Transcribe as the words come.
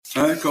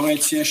1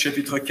 Corinthiens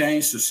chapitre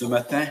 15 ce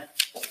matin,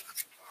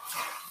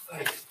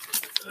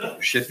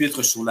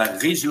 chapitre sur la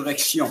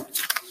résurrection.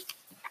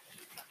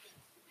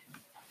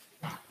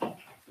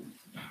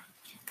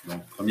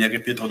 Donc, première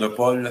épître de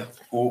Paul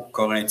aux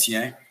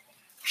Corinthiens,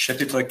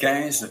 chapitre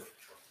 15,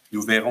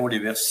 nous verrons les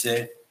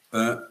versets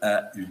 1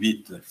 à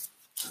 8.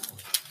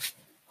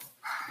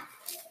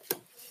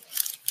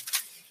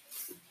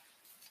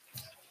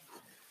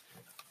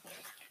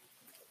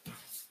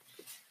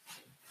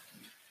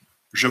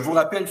 Je vous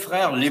rappelle,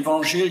 frères,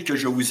 l'évangile que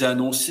je vous ai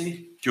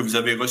annoncé, que vous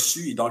avez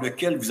reçu et dans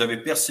lequel vous avez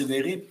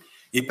persévéré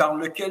et par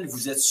lequel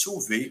vous êtes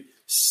sauvés,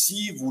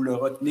 si vous le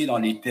retenez dans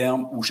les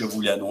termes où je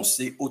vous l'ai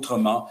annoncé,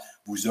 autrement,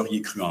 vous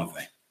auriez cru en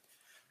vain.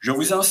 Je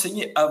vous ai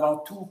enseigné avant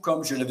tout,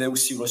 comme je l'avais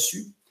aussi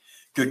reçu,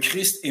 que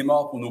Christ est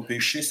mort pour nos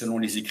péchés selon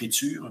les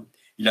Écritures.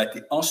 Il a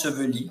été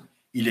enseveli,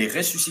 il est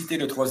ressuscité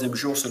le troisième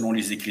jour selon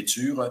les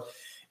Écritures,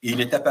 et il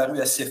est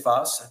apparu à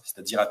Céphas,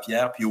 c'est-à-dire à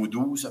Pierre, puis aux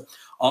 12.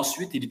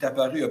 Ensuite, il est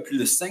apparu à plus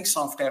de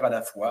 500 frères à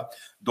la fois,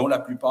 dont la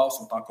plupart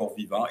sont encore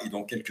vivants et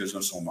dont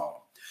quelques-uns sont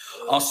morts.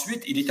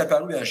 Ensuite, il est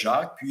apparu à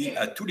Jacques, puis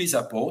à tous les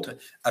apôtres.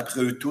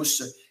 Après eux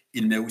tous,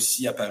 il m'est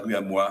aussi apparu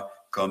à moi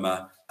comme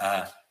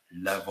à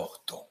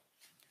l'avorton.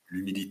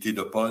 L'humilité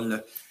de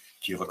Paul,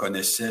 qui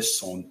reconnaissait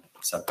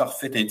sa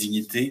parfaite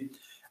indignité,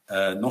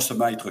 non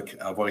seulement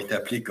avoir été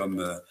appelé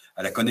comme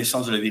à la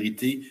connaissance de la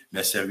vérité, mais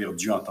à servir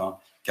Dieu en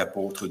tant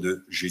qu'apôtre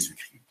de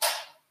Jésus-Christ.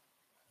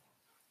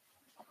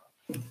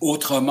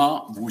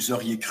 Autrement, vous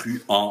auriez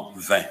cru en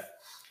vain.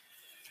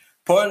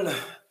 Paul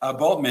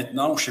aborde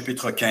maintenant au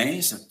chapitre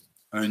 15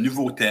 un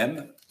nouveau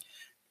thème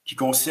qui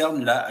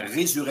concerne la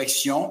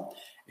résurrection,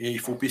 et il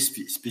faut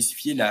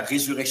spécifier la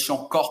résurrection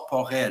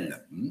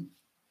corporelle,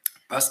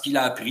 parce qu'il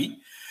a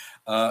appris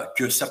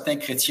que certains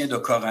chrétiens de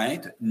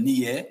Corinthe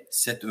niaient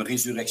cette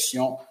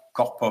résurrection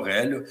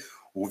corporelle.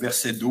 Au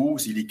verset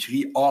 12, il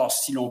écrit « Or,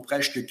 si l'on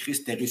prêche que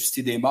Christ est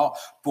ressuscité des morts,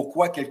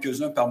 pourquoi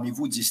quelques-uns parmi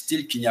vous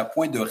disent-ils qu'il n'y a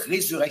point de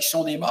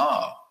résurrection des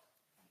morts? »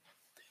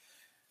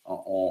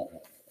 On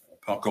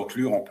peut en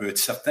conclure, on peut être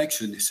certain que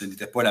ce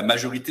n'était pas la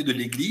majorité de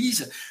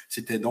l'Église,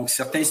 c'était donc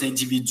certains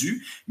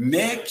individus,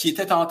 mais qui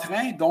étaient en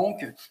train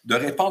donc de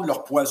répandre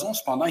leur poison.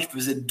 Cependant, ils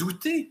faisaient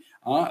douter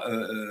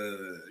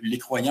les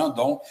croyants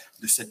donc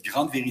de cette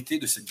grande vérité,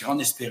 de cette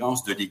grande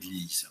espérance de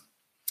l'Église.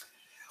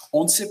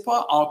 On ne sait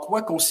pas en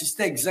quoi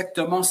consistait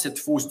exactement cette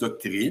fausse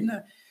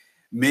doctrine,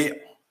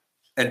 mais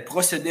elle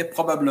procédait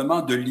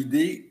probablement de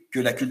l'idée que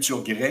la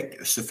culture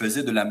grecque se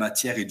faisait de la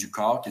matière et du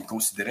corps, qu'elle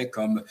considérait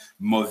comme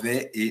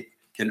mauvais et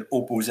qu'elle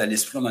opposait à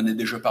l'esprit. On en a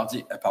déjà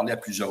parlé à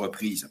plusieurs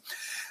reprises.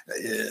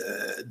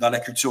 Dans la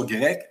culture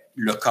grecque,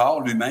 le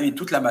corps, l'humain et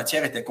toute la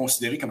matière étaient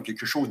considérés comme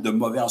quelque chose de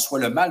mauvais en soi.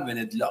 Le mal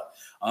venait de là.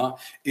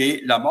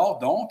 Et la mort,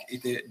 donc,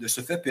 était de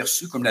ce fait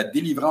perçue comme la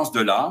délivrance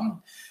de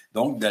l'âme,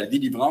 donc de la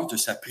délivrance de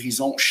sa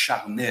prison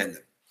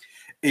charnelle.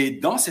 Et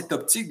dans cette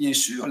optique, bien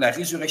sûr, la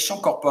résurrection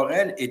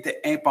corporelle était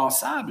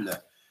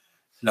impensable.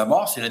 La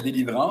mort, c'est la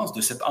délivrance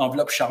de cette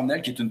enveloppe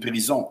charnelle qui est une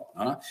prison,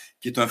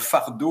 qui est un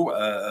fardeau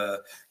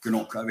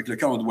avec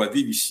lequel on doit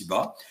vivre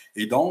ici-bas.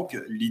 Et donc,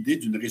 l'idée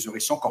d'une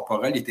résurrection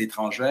corporelle est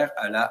étrangère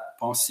à la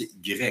pensée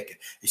grecque.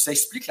 Et ça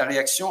explique la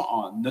réaction,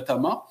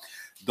 notamment,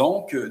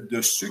 donc,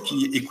 de ceux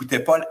qui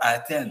écoutaient Paul à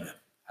Athènes.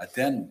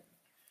 Athènes,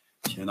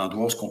 il y a un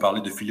endroit où on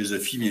parlait de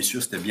philosophie, bien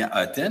sûr, c'était bien à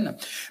Athènes.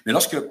 Mais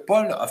lorsque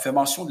Paul a fait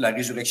mention de la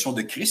résurrection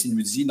de Christ, il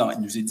nous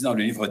est dit dans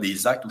le livre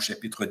des Actes, au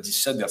chapitre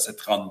 17, verset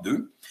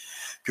 32,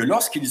 que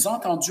lorsqu'ils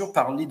entendirent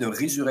parler de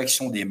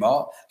résurrection des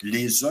morts,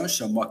 les uns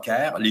se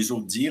moquèrent, les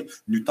autres dirent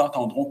 « Nous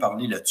t'entendrons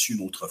parler là-dessus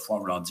une autre fois », en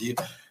voulant dire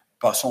 «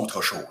 Passons à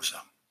autre chose ».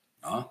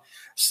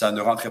 Ça ne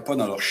rentrait pas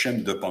dans leur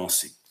schème de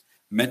pensée.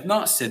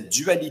 Maintenant, cette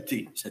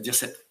dualité, c'est-à-dire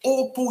cette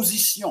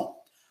opposition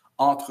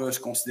entre ce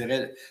qu'on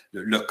considérait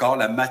le corps,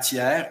 la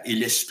matière et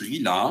l'esprit,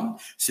 l'âme.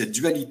 Cette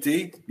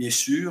dualité, bien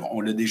sûr,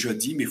 on l'a déjà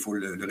dit, mais il faut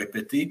le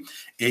répéter,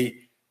 est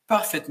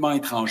parfaitement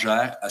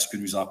étrangère à ce que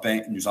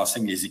nous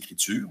enseignent les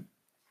Écritures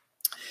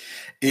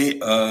et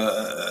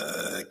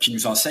qui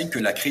nous enseigne que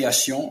la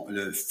création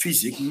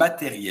physique,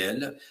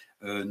 matérielle,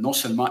 non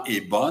seulement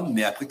est bonne,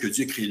 mais après que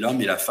Dieu crée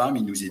l'homme et la femme,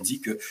 il nous est dit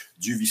que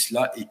Dieu vit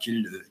cela et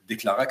qu'il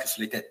déclara que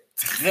cela était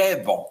très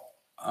bon.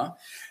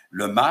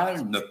 Le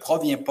mal ne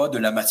provient pas de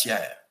la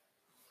matière.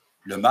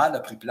 Le mal a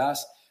pris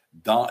place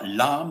dans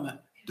l'âme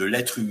de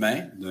l'être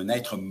humain, d'un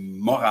être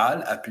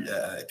moral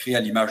créé à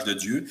l'image de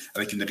Dieu,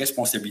 avec une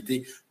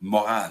responsabilité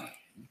morale.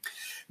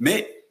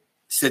 Mais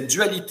cette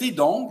dualité,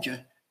 donc,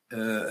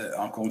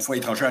 encore une fois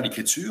étrangère à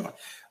l'Écriture,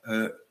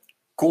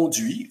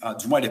 conduit,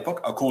 du moins à l'époque,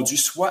 a conduit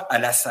soit à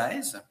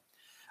l'ascèse,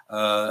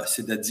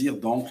 c'est-à-dire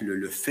donc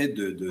le fait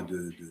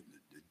de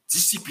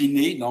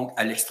discipliner donc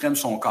à l'extrême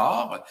son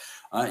corps.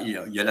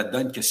 Il y a là-dedans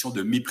une question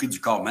de mépris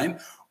du corps même,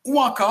 ou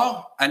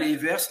encore, à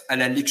l'inverse, à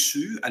la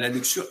luxure,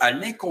 à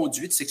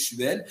l'inconduite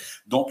sexuelle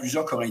dont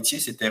plusieurs Corinthiens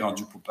s'étaient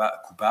rendus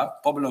coupables,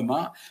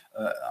 probablement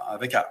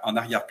avec en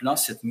arrière-plan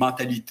cette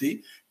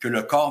mentalité que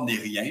le corps n'est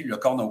rien, le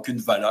corps n'a aucune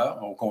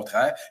valeur, au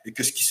contraire, et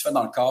que ce qui se fait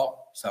dans le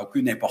corps, ça n'a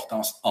aucune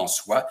importance en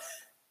soi.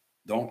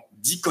 Donc,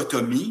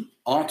 dichotomie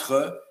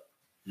entre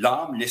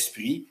l'âme,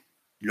 l'esprit,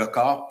 le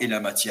corps et la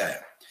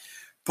matière.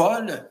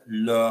 Paul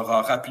leur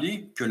a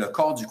rappelé que le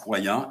corps du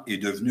croyant est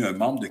devenu un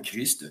membre de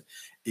Christ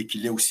et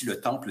qu'il est aussi le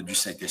temple du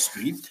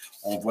Saint-Esprit.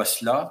 On voit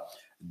cela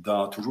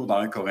toujours dans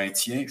 1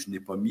 Corinthiens. Je n'ai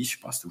pas mis, je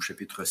pense que c'est au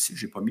chapitre 6,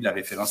 je n'ai pas mis la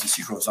référence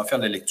ici, je vais vous en faire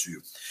la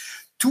lecture.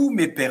 Tout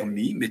m'est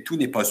permis, mais tout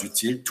n'est pas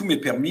utile. Tout m'est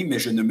permis, mais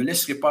je ne me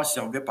laisserai pas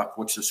servir par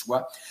quoi que ce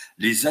soit.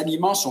 Les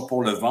aliments sont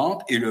pour le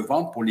ventre et le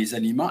ventre pour les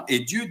aliments, et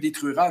Dieu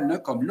détruira l'un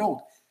comme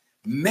l'autre.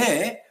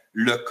 Mais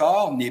le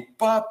corps n'est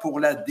pas pour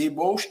la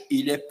débauche,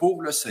 il est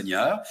pour le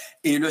Seigneur,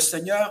 et le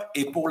Seigneur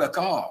est pour le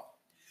corps.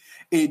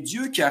 Et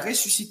Dieu qui a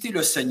ressuscité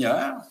le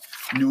Seigneur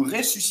nous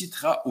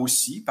ressuscitera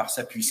aussi par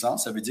sa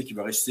puissance, ça veut dire qu'il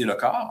va ressusciter le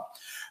corps.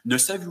 Ne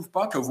savez-vous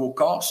pas que vos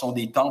corps sont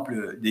des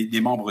temples,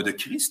 des membres de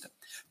Christ?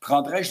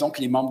 Prendrais-je donc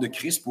les membres de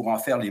Christ pour en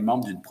faire les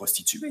membres d'une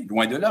prostituée?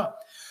 Loin de là.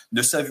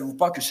 Ne savez-vous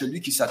pas que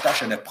celui qui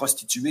s'attache à la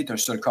prostituée est un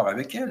seul corps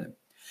avec elle?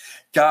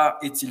 Car,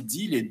 est-il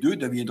dit, les deux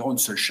deviendront une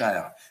seule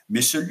chair.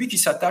 Mais celui qui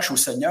s'attache au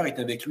Seigneur est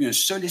avec lui un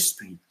seul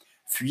esprit.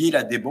 Fuyez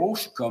la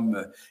débauche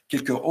comme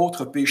quelque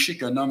autre péché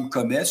qu'un homme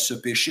commet, ce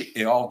péché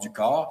est hors du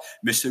corps,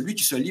 mais celui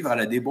qui se livre à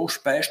la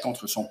débauche pêche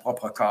contre son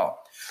propre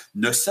corps.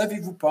 Ne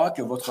savez-vous pas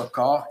que votre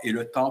corps est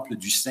le temple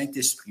du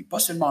Saint-Esprit, pas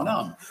seulement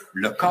l'âme,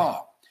 le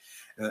corps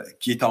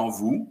qui est en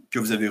vous, que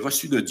vous avez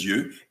reçu de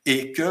Dieu,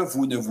 et que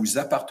vous ne vous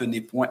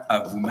appartenez point à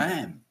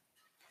vous-même,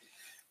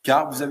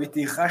 car vous avez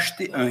été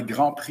rachetés à un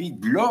grand prix.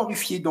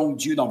 Glorifiez donc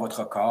Dieu dans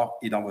votre corps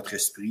et dans votre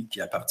esprit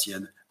qui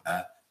appartiennent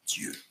à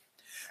Dieu.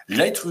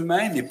 L'être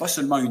humain n'est pas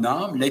seulement une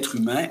âme, l'être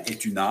humain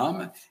est une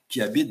âme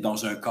qui habite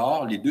dans un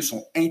corps. Les deux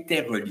sont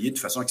interreliés de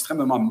façon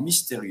extrêmement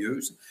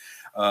mystérieuse.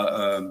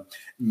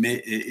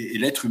 Mais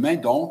l'être humain,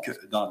 donc,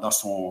 dans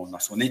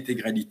son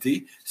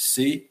intégralité,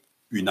 c'est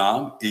une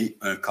âme et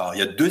un corps. Il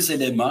y a deux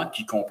éléments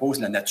qui composent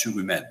la nature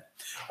humaine.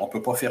 On ne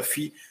peut pas faire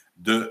fi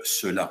de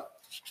cela.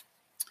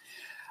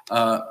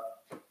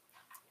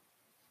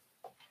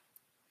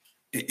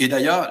 Et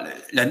d'ailleurs,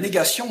 la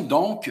négation,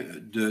 donc,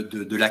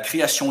 de la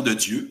création de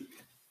Dieu,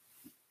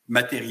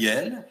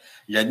 matérielle,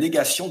 la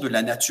négation de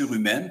la nature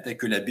humaine, telle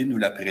que la Bible nous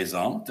la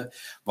présente,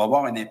 va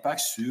avoir un impact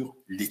sur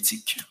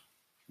l'éthique,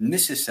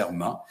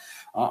 nécessairement,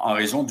 en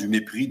raison du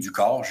mépris du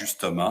corps,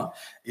 justement,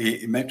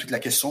 et même toute la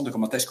question de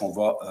comment est-ce qu'on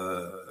va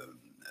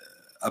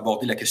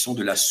aborder la question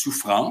de la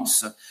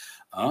souffrance,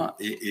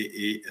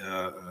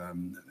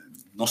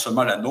 non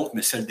seulement la nôtre,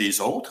 mais celle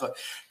des autres,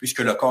 puisque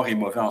le corps est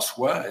mauvais en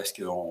soi. Est-ce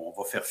qu'on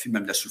va faire fi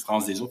même de la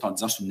souffrance des autres en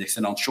disant que c'est une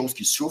excellente chose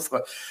qu'ils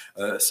souffrent,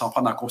 sans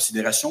prendre en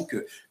considération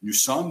que nous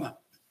sommes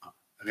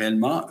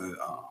réellement,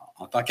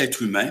 en tant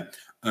qu'être humain,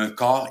 un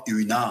corps et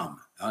une âme,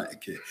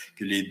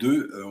 que les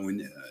deux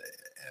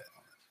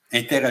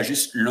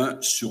interagissent l'un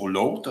sur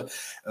l'autre.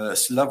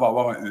 Cela va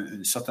avoir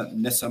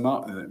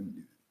nécessairement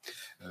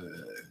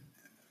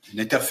une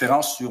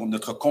interférence sur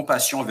notre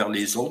compassion vers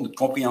les autres, notre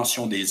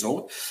compréhension des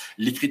autres.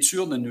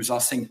 L'Écriture ne nous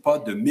enseigne pas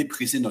de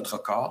mépriser notre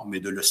corps,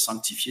 mais de le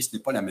sanctifier. Ce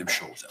n'est pas la même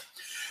chose.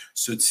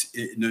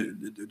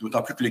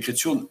 D'autant plus que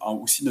l'Écriture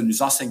aussi ne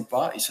nous enseigne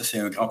pas, et ça c'est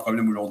un grand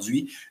problème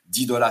aujourd'hui,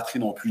 d'idolâtrer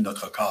non plus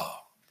notre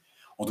corps.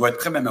 On doit être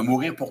prêt même à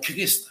mourir pour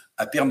Christ,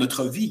 à perdre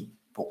notre vie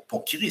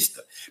pour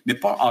Christ, mais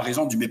pas en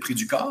raison du mépris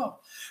du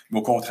corps, mais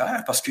au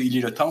contraire, parce qu'il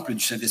est le temple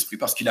du Saint-Esprit,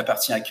 parce qu'il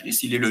appartient à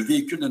Christ, il est le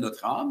véhicule de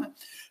notre âme,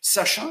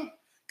 sachant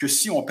que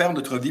si on perd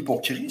notre vie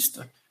pour Christ,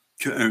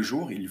 qu'un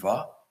jour, il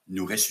va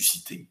nous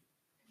ressusciter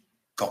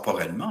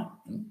corporellement.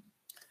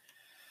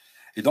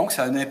 Et donc,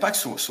 ça a un impact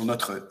sur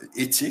notre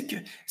éthique,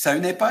 ça a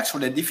un impact sur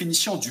la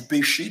définition du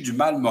péché, du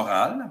mal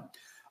moral.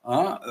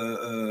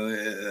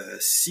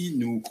 Si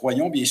nous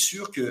croyons bien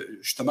sûr que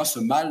justement ce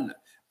mal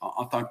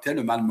en tant que tel,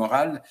 le mal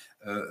moral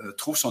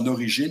trouve son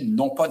origine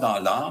non pas dans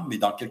l'âme, mais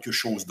dans quelque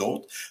chose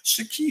d'autre,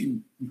 ce qui est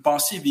une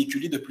pensée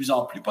véhiculée de plus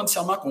en plus, pas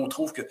nécessairement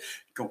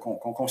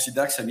qu'on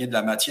considère que ça vient de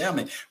la matière,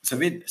 mais vous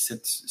savez,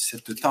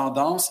 cette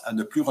tendance à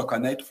ne plus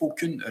reconnaître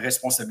aucune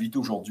responsabilité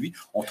aujourd'hui,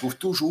 on trouve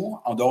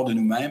toujours en dehors de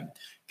nous-mêmes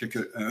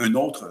quelqu'un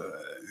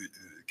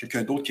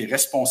d'autre qui est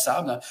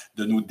responsable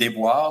de nos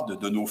déboires,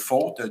 de nos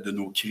fautes, de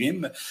nos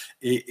crimes.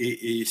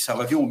 Et ça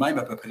revient au même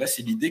à peu près.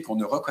 C'est l'idée qu'on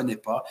ne reconnaît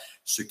pas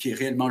ce qui est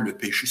réellement le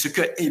péché. Ce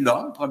que est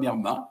l'homme,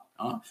 premièrement,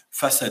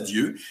 face à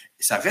Dieu,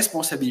 sa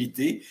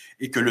responsabilité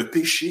est que le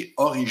péché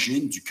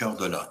origine du cœur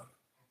de l'homme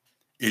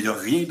et de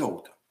rien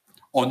d'autre.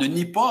 On ne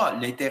nie pas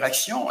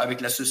l'interaction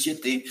avec la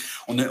société.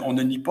 On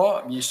ne nie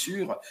pas, bien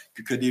sûr,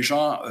 que des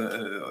gens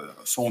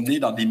sont nés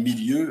dans des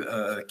milieux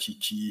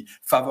qui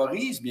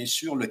favorisent, bien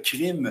sûr, le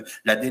crime,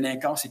 la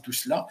délinquance et tout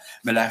cela.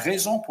 Mais la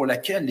raison pour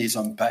laquelle les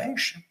hommes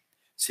pêchent,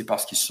 c'est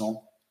parce qu'ils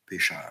sont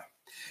pécheurs.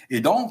 Et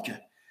donc,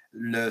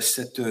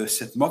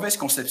 cette mauvaise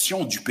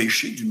conception du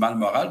péché, du mal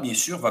moral, bien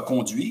sûr, va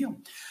conduire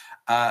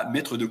à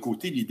mettre de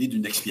côté l'idée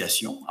d'une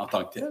expiation en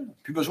tant que telle.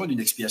 Plus besoin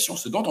d'une expiation.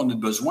 Ce dont on a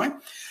besoin,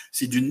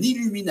 c'est d'une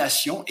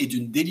illumination et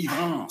d'une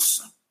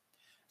délivrance,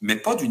 mais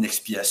pas d'une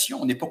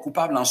expiation. On n'est pas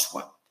coupable en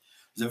soi.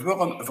 Je ne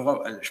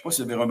sais pas si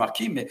vous avez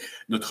remarqué, mais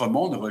notre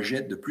monde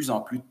rejette de plus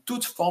en plus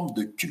toute forme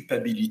de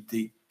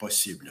culpabilité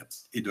possible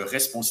et de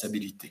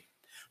responsabilité.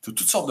 sous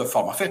toutes sortes de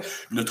formes. En fait,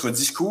 notre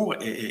discours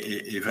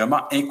est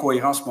vraiment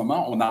incohérent en ce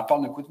moment. On en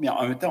parle d'un côté, mais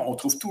en même temps, on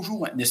trouve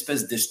toujours une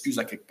espèce d'excuse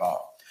à quelque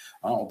part.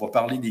 Hein, on va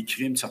parler des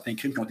crimes, certains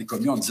crimes qui ont été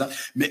commis en disant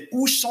 « Mais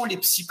où sont les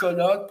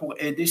psychologues pour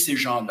aider ces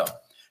gens-là?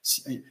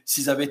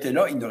 S'ils avaient été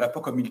là, ils n'auraient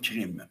pas commis le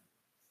crime. »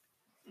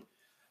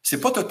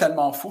 C'est pas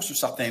totalement faux sur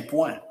certains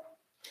points.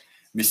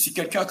 Mais si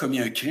quelqu'un a commis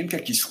un crime,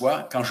 quel qu'il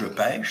soit, quand je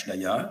pêche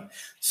d'ailleurs,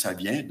 ça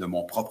vient de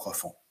mon propre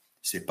fond.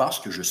 C'est parce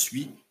que je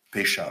suis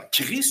pécheur.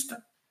 Christ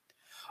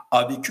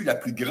a vécu la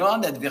plus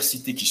grande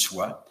adversité qui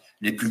soit,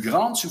 les plus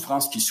grandes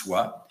souffrances qui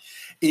soient,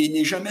 et il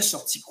n'est jamais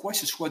sorti quoi que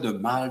ce soit de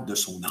mal de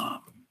son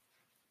âme.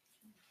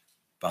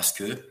 Parce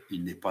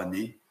qu'il n'est pas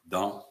né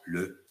dans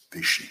le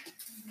péché.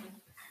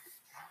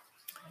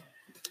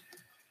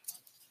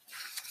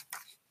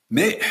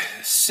 Mais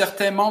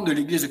certains membres de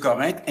l'Église de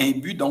Corinthe,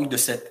 imbus donc de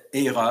cette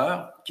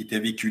erreur qui était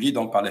véhiculée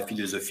donc par la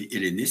philosophie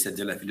helléniste,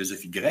 c'est-à-dire la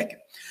philosophie grecque,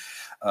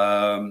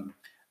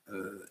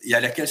 et à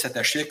laquelle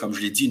s'attachait, comme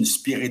je l'ai dit, une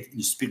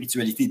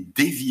spiritualité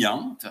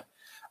déviante.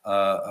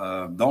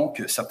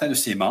 Donc, certains de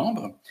ses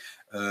membres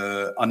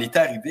en étaient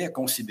arrivés à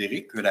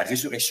considérer que la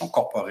résurrection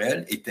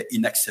corporelle était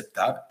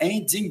inacceptable,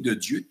 indigne de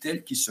Dieu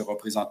tel qu'il se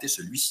représentait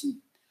celui-ci.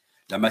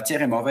 La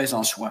matière est mauvaise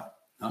en soi.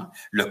 Hein?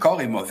 Le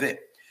corps est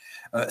mauvais.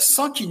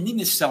 Sans qu'il nie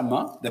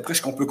nécessairement, d'après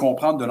ce qu'on peut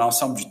comprendre de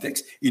l'ensemble du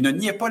texte, il ne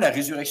niait pas la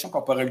résurrection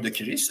corporelle de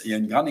Christ. Il y a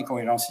une grande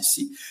incohérence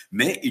ici,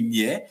 mais il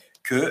niait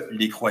que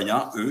les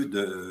croyants,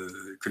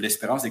 que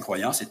l'espérance des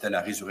croyants, c'était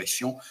la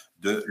résurrection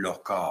de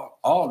leur corps.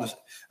 Or,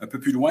 un peu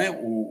plus loin,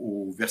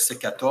 au verset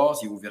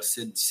 14 et au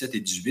verset 17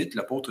 et 18,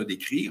 l'apôtre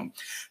décrit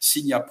 «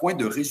 S'il n'y a point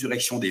de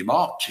résurrection des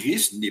morts,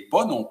 Christ n'est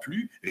pas non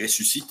plus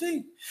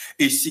ressuscité.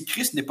 Et si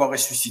Christ n'est pas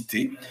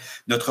ressuscité,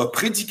 notre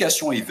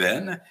prédication est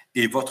vaine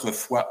et votre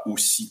foi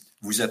aussi.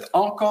 Vous êtes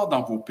encore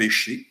dans vos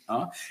péchés,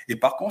 hein, et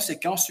par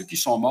conséquent, ceux qui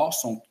sont morts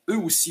sont eux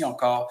aussi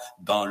encore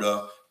dans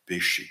leurs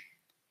péchés. »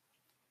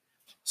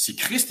 Si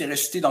Christ est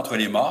ressuscité d'entre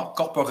les morts,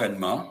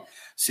 corporellement,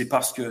 c'est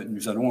parce que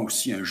nous allons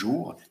aussi un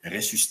jour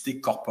ressusciter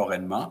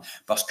corporellement,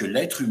 parce que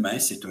l'être humain,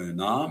 c'est une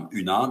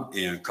âme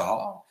et un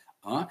corps,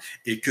 hein,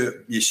 et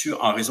que, bien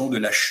sûr, en raison de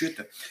la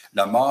chute,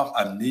 la mort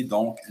a amené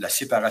donc la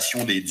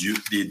séparation des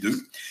deux,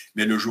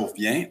 mais le jour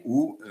vient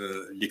où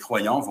les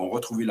croyants vont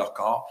retrouver leur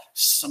corps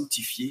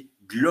sanctifié,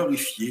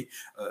 glorifié,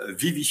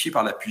 vivifié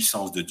par la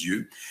puissance de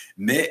Dieu.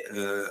 Mais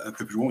un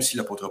peu plus loin aussi,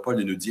 l'apôtre Paul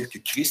de nous dire que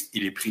Christ est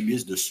les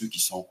prémices de ceux qui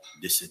sont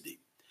décédés.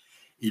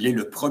 Il est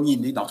le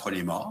premier-né d'entre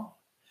les morts,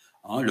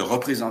 hein, le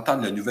représentant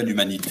de la nouvelle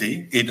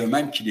humanité, et de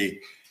même qu'il est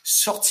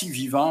sorti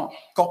vivant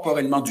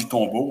corporellement du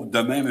tombeau, de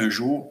même un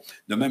jour,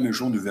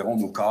 nous verrons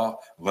nos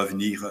corps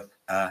revenir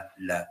à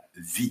la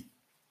vie.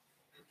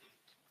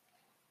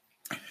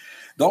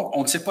 Donc,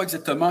 on ne sait pas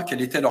exactement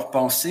quelle était leur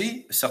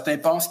pensée. Certains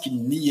pensent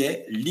qu'ils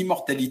niaient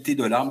l'immortalité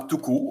de l'âme tout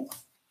court.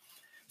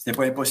 Ce n'est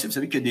pas impossible. Vous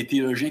savez qu'il y a des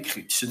théologiens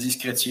qui se disent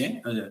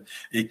chrétiens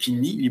et qui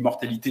nient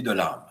l'immortalité de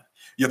l'âme.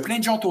 Il y a plein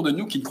de gens autour de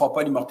nous qui ne croient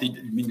pas à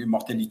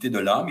l'immortalité de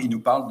l'âme. Ils nous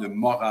parlent de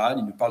morale,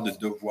 ils nous parlent de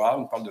devoir,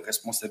 ils nous parlent de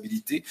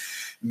responsabilité.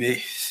 Mais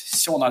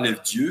si on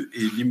enlève Dieu et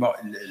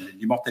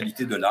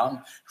l'immortalité de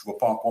l'âme, je ne vois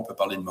pas en quoi on peut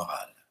parler de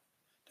morale.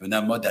 C'est un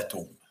amas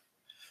d'atomes.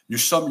 Nous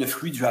sommes le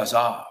fruit du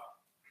hasard.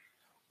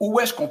 Où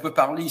est-ce qu'on peut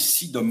parler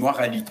ici de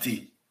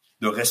moralité,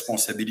 de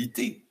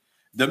responsabilité?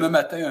 Demain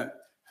matin,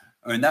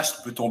 un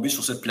astre peut tomber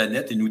sur cette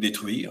planète et nous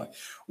détruire,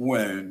 ou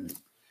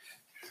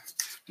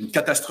une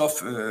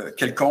catastrophe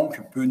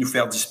quelconque peut nous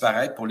faire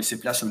disparaître pour laisser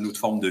place à une autre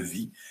forme de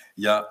vie.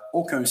 Il n'y a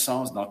aucun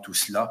sens dans tout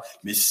cela.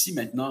 Mais si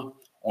maintenant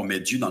on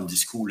met Dieu dans le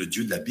discours, le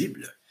Dieu de la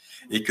Bible,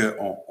 et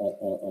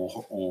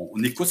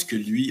qu'on écoute ce que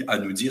lui a à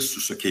nous dire sur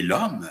ce qu'est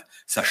l'homme,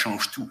 ça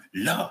change tout.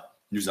 Là,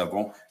 nous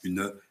avons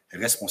une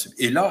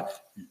responsabilité. Et là,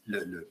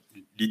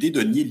 l'idée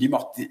de nier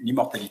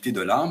l'immortalité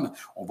de l'âme,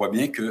 on voit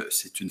bien que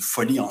c'est une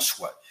folie en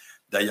soi.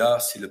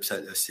 D'ailleurs,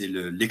 c'est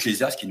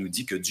l'Ecclésiaste qui nous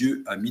dit que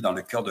Dieu a mis dans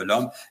le cœur de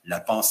l'homme la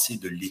pensée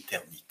de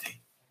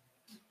l'éternité.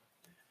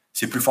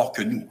 C'est plus fort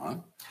que nous.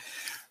 Hein?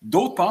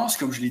 D'autres pensent,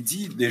 comme je l'ai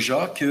dit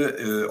déjà,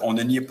 qu'on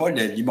ne niait pas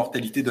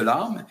l'immortalité de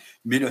l'âme,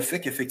 mais le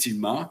fait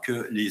qu'effectivement,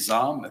 que les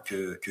âmes,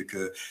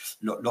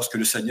 lorsque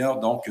le Seigneur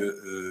donc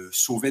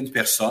sauvait une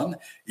personne,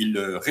 il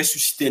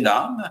ressuscitait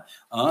l'âme,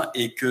 hein,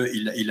 et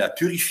qu'il la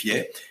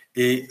purifiait,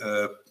 et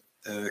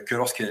que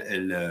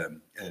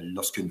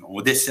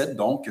lorsqu'on décède,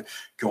 donc,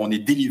 qu'on est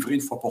délivré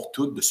une fois pour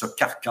toutes de ce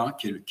carcan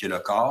qui est le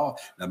corps,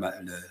 la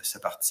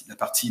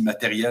partie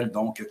matérielle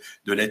donc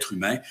de l'être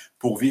humain,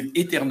 pour vivre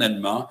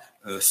éternellement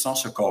sans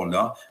ce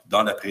corps-là,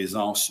 dans la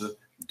présence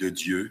de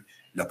Dieu.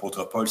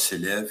 L'apôtre Paul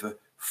s'élève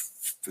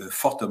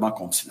fortement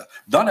contre cela.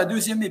 Dans la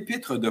deuxième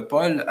épître de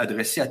Paul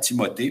adressée à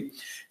Timothée,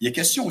 il y a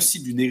question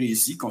aussi d'une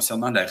hérésie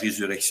concernant la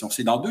résurrection.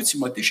 C'est dans 2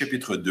 Timothée,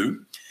 chapitre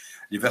 2,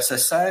 les versets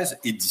 16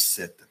 et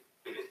 17.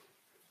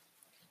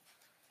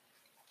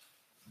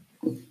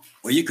 Vous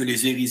voyez que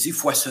les hérésies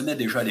foisonnaient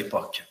déjà à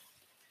l'époque.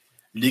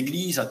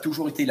 L'Église a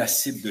toujours été la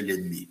cible de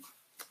l'ennemi,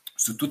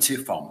 sous toutes ses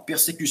formes.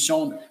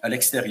 Persécution à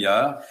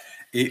l'extérieur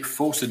et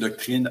fausse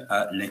doctrine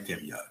à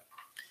l'intérieur.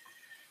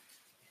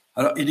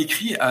 Alors, il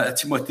écrit à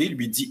Timothée, il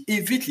lui dit «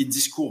 Évite les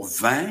discours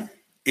vains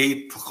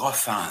et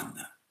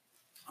profane.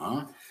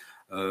 Hein?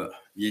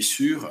 Bien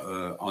sûr,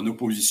 en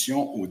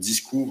opposition au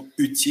discours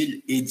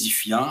utile,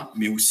 édifiant,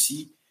 mais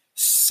aussi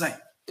sain.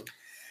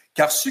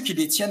 Car ceux qui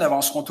les tiennent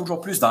avanceront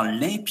toujours plus dans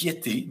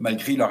l'impiété,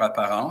 malgré leur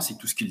apparence et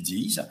tout ce qu'ils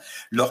disent.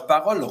 Leur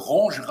parole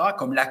rongera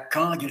comme la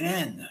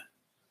gangrène.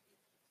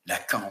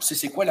 On sait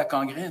c'est quoi la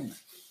gangrène?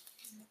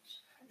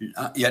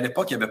 Et à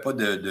l'époque, il n'y avait pas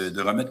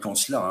de remède contre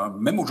cela. Hein.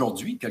 Même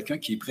aujourd'hui, quelqu'un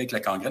qui est pris avec la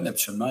gangrène,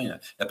 habituellement,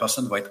 la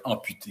personne va être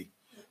amputée.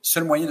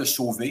 Seul moyen de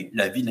sauver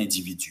la vie de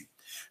l'individu.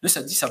 Là,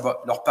 ça dit,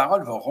 leur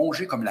parole va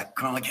ronger comme la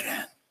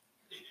gangrène.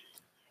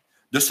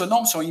 De ce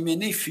nombre sont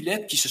Hyménée et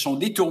Philette qui se sont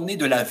détournés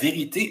de la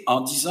vérité en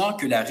disant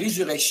que la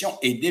résurrection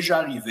est déjà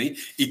arrivée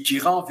et qui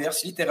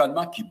renversent,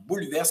 littéralement, qui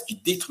bouleversent, qui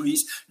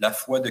détruisent la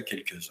foi de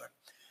quelques-uns.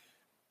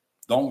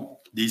 Donc,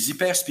 des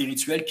hyper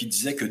spirituels qui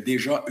disaient que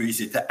déjà, eux,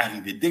 ils étaient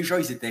arrivés. Déjà,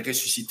 ils étaient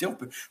ressuscités. On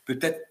peut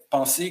peut-être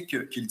penser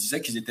qu'ils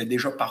disaient qu'ils étaient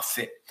déjà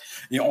parfaits.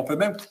 Et on peut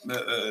même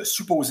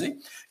supposer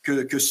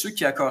que ceux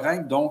qui, à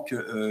Corinthe, donc,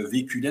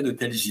 véhiculaient de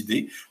telles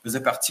idées,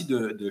 faisaient partie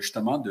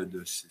justement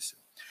de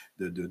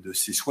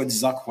ces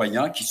soi-disant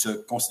croyants qui se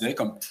considéraient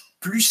comme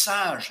plus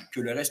sages que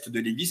le reste de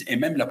l'Église, et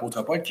même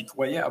l'apôtre Paul qui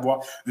croyait avoir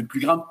une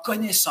plus grande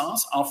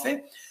connaissance. En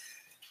fait,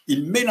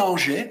 il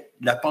mélangeait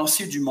la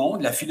pensée du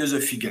monde, la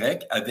philosophie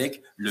grecque,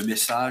 avec le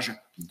message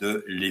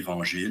de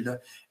l'Évangile.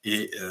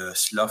 Et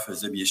cela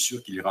faisait bien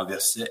sûr qu'il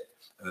renversait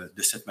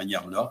de cette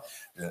manière-là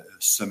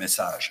ce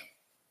message.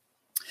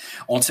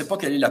 On ne sait pas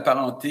quelle est la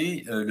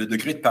parenté, le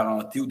degré de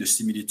parenté ou de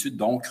similitude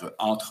donc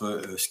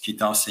entre ce qui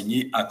est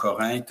enseigné à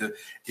Corinthe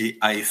et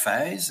à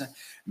Éphèse,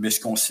 mais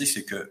ce qu'on sait,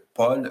 c'est que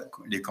Paul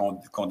les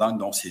condamne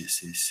donc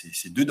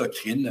ces deux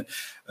doctrines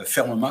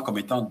fermement comme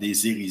étant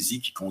des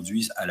hérésies qui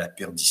conduisent à la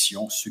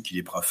perdition, ceux qui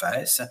les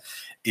professent,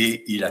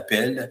 et il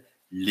appelle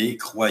les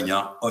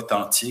croyants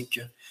authentiques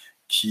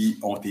qui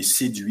ont été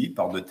séduits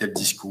par de tels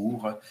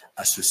discours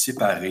à se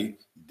séparer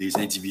des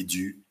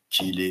individus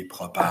qui les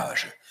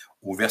propagent.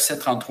 Au verset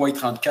 33 et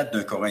 34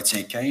 d'un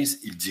Corinthiens 15,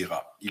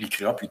 il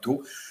écrira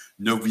plutôt, «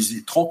 Ne vous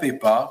y trompez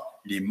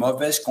pas, les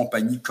mauvaises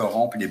compagnies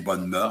corrompent les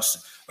bonnes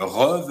mœurs.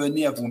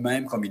 Revenez à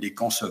vous-même comme il est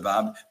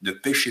concevable, ne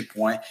péchez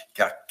point,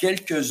 car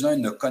quelques-uns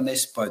ne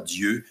connaissent pas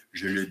Dieu,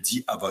 je le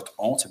dis à votre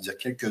honte, c'est-à-dire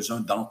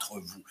quelques-uns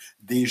d'entre vous.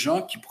 Des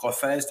gens qui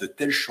professent de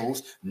telles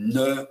choses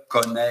ne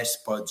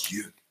connaissent pas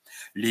Dieu.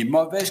 Les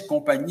mauvaises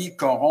compagnies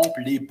corrompent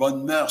les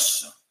bonnes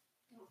mœurs. »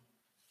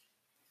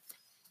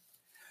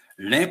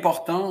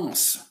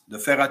 L'importance de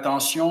faire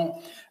attention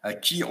à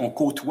qui on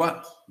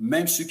côtoie,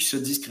 même ceux qui se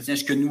disent chrétiens,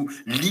 ce que nous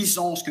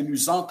lisons, ce que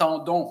nous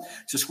entendons, que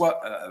ce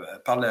soit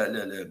par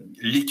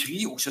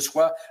l'écrit ou que ce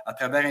soit à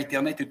travers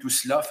Internet et tout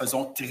cela,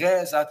 faisons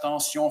très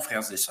attention,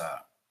 frères et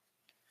sœurs.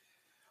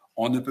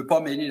 On ne peut pas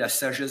mêler la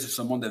sagesse de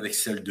ce monde avec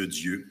celle de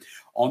Dieu.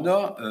 On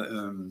a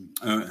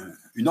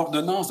une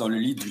ordonnance dans le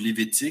livre du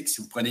Lévitique,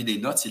 si vous prenez des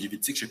notes, c'est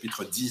Lévitique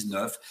chapitre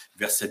 19,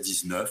 verset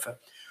 19,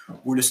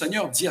 où le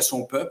Seigneur dit à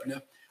son peuple,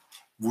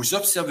 « Vous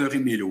observerez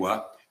mes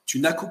lois, tu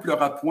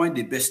n'accoupleras point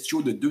des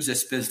bestiaux de deux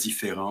espèces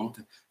différentes,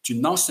 tu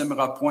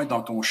n'ensèmeras point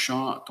dans ton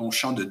champ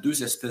de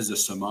deux espèces de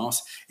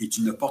semences, et tu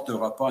ne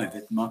porteras pas un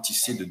vêtement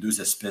tissé de deux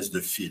espèces de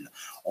fils. »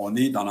 On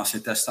est dans l'Ancien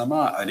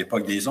Testament, à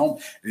l'époque des ombres,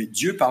 et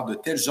Dieu, par de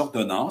telles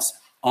ordonnances,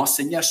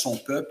 enseignait à son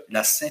peuple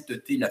la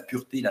sainteté, la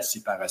pureté, la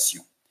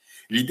séparation.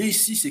 L'idée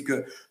ici, c'est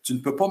que tu ne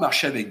peux pas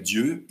marcher avec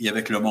Dieu et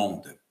avec le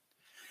monde.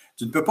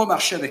 Tu ne peux pas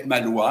marcher avec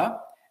ma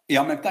loi et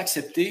en même temps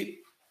accepter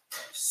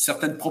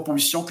certaines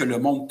propositions que le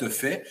monde te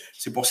fait.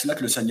 C'est pour cela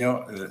que le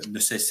Seigneur ne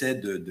cessait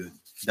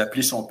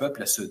d'appeler son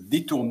peuple à se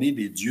détourner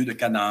des dieux de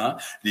Canaan,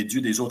 des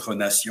dieux des autres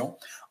nations,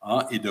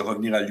 hein, et de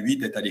revenir à lui,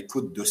 d'être à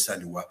l'écoute de sa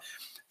loi.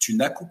 Tu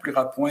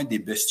n'accoupleras point des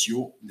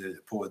bestiaux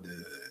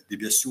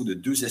de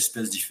deux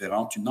espèces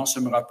différentes. Tu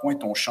n'ensèmeras point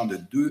ton champ de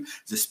deux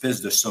espèces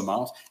de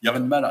semences. Il n'y a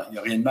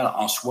rien de mal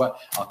en soi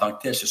en tant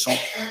que tel. Ce sont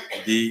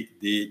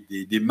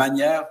des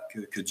manières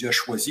que Dieu a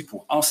choisies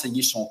pour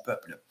enseigner son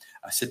peuple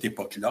à cette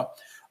époque-là.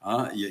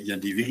 Hein, il y a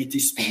des vérités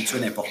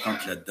spirituelles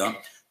importantes là-dedans.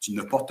 Tu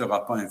ne porteras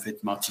pas un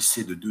vêtement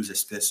tissé de deux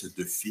espèces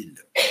de fils.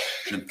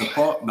 Je ne peux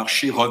pas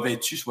marcher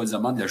revêtu,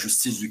 soi-disant, de la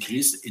justice du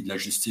Christ et de la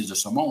justice de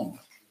ce monde.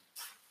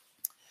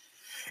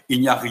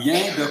 Il n'y a rien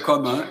de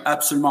commun,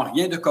 absolument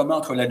rien de commun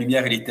entre la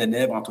lumière et les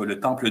ténèbres, entre le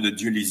temple de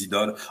Dieu et les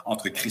idoles,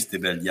 entre Christ et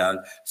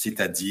Bélial,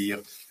 c'est-à-dire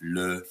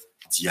le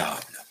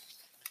diable.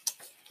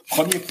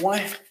 Premier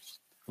point,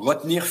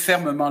 retenir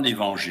fermement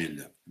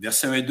l'Évangile.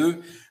 Verset 1 et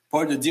 2,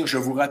 Paul de dire, « Je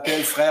vous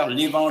rappelle, frères,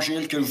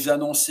 l'Évangile que je vous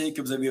annoncez,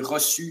 que vous avez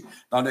reçu,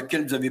 dans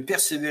lequel vous avez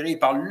persévéré,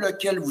 par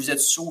lequel vous êtes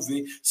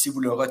sauvés, si vous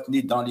le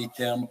retenez dans les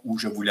termes où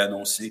je vous l'ai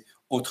annoncé,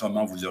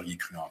 autrement vous auriez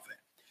cru en vain. »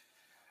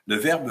 Le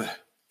verbe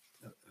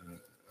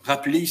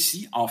rappeler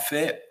ici, en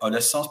fait, a le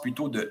sens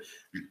plutôt de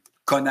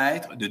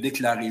connaître, de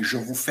déclarer. Je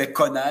vous fais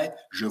connaître,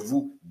 je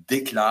vous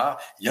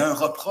déclare. Il y a un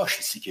reproche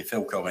ici qui est fait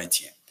aux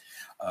Corinthiens.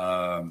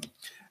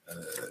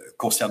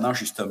 Concernant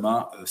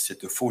justement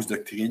cette fausse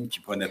doctrine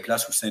qui prenait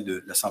place au sein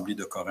de l'Assemblée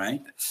de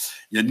Corinthe.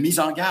 Il y a une mise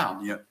en garde,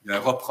 il y a un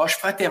reproche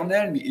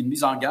fraternel, mais une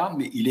mise en garde,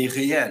 mais il est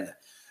réel.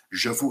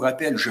 Je vous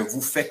rappelle, je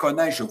vous fais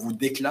connaître, je vous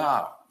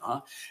déclare.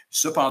 hein.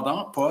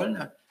 Cependant,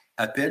 Paul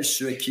appelle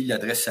ceux à qui il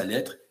adresse sa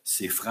lettre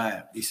ses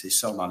frères et ses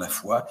sœurs dans la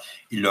foi.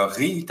 Il leur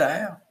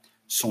réitère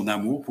son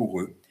amour pour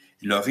eux.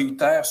 Il leur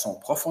réitère son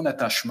profond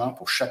attachement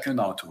pour chacun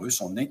d'entre eux,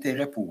 son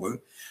intérêt pour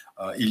eux.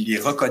 Il les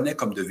reconnaît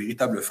comme de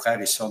véritables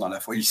frères et sœurs dans la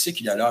foi. Il sait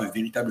qu'il y a là un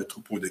véritable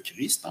troupeau de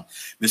Christ, hein,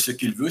 mais ce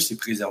qu'il veut, c'est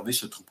préserver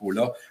ce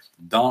troupeau-là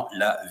dans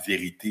la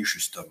vérité,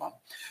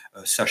 justement,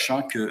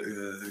 sachant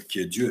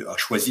que Dieu a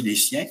choisi les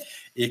siens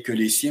et que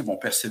les siens vont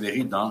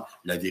persévérer dans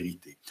la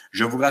vérité.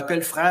 Je vous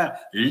rappelle, frères,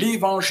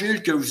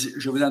 l'évangile que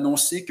je vous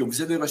annonçais, que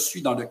vous avez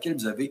reçu, dans lequel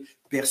vous avez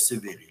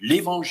persévéré.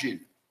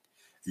 L'évangile,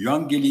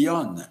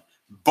 euangélion,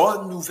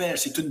 bonne nouvelle,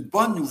 c'est une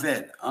bonne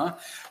nouvelle, hein,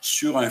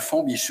 sur un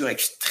fond, bien sûr,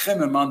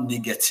 extrêmement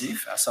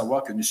négatif, à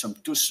savoir que nous sommes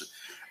tous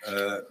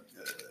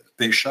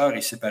pécheurs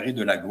et séparés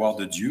de la gloire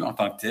de Dieu en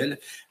tant que tel,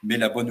 mais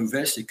la bonne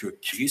nouvelle, c'est que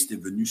Christ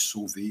est venu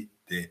sauver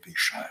des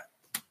pécheurs.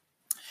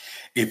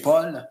 Et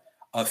Paul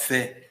a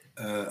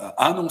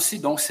annoncé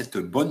donc cette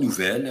bonne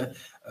nouvelle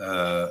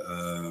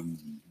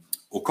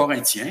aux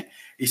Corinthiens,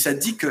 et ça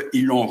dit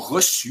qu'ils l'ont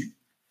reçu.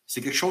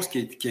 C'est quelque chose qui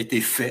a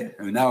été fait,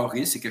 un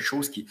auriez, c'est quelque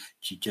chose qui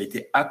a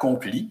été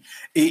accompli,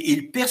 et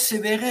il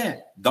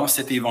persévérait dans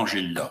cet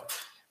évangile-là.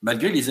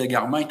 Malgré les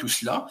égarements et tout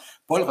cela,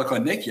 Paul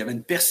reconnaît qu'il y avait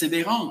une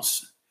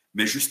persévérance.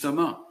 Mais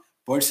justement,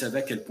 Paul savait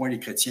à quel point les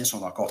chrétiens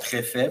sont encore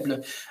très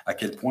faibles, à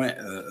quel point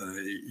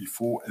il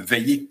faut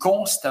veiller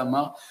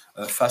constamment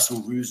face aux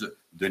ruses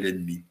de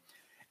l'ennemi,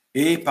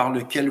 et par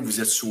lequel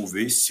vous êtes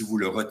sauvés, si vous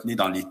le retenez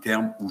dans les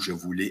termes où je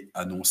vous l'ai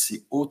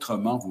annoncé.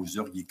 Autrement, vous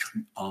auriez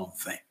cru en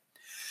vain.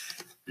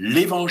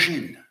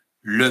 L'Évangile,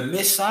 le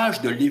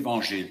message de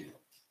l'Évangile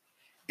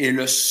est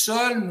le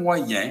seul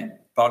moyen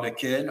par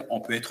lequel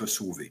on peut être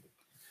sauvé,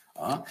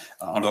 hein,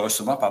 en le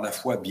recevant par la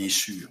foi, bien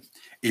sûr.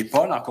 Et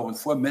Paul, encore une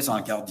fois, met en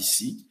garde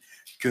ici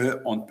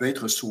qu'on ne peut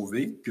être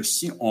sauvé que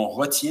si on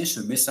retient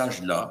ce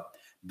message-là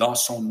dans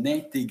son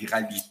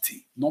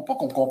intégralité. Non pas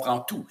qu'on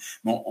comprend tout,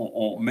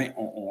 mais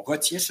on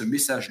retient ce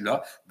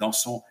message-là dans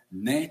son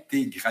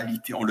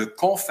intégralité. On le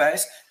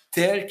confesse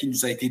tel qu'il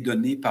nous a été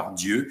donné par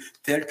Dieu,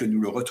 tel que nous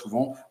le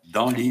retrouvons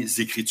dans les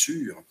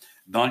Écritures,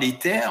 dans les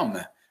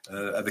termes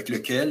avec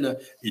lesquels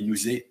il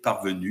nous est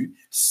parvenu,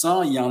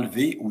 sans y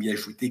enlever ou y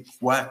ajouter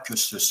quoi que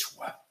ce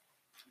soit.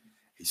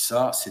 Et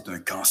ça, c'est un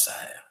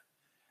cancer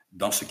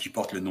dans ce qui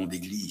porte le nom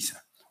d'Église.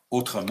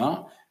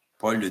 Autrement,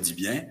 Paul le dit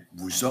bien,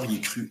 vous auriez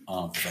cru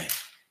en vain.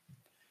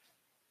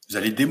 Vous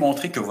allez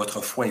démontrer que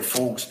votre foi est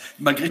fausse.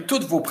 Malgré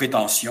toutes vos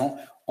prétentions,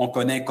 on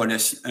connaît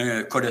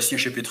Colossiens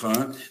chapitre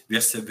 1,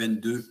 versets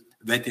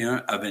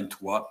 21 à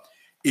 23.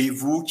 Et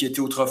vous qui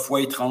étiez autrefois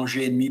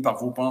étrangers, ennemis par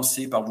vos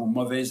pensées, par vos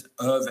mauvaises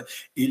œuvres,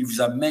 il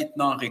vous a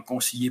maintenant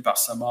réconciliés par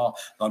sa mort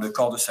dans le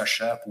corps de sa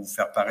chair pour vous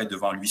faire paraître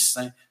devant lui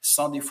saint,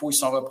 sans défaut et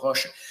sans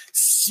reproche.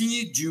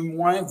 Si du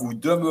moins vous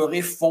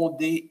demeurez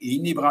fondés et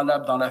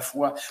inébranlables dans la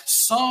foi,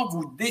 sans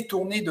vous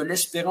détourner de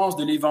l'espérance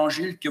de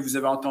l'Évangile que vous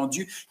avez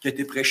entendu, qui a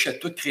été prêché à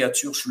toute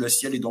créature sous le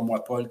ciel et dont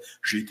moi, Paul,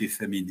 j'ai été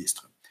fait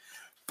ministre.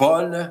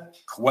 Paul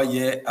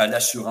croyait à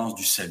l'assurance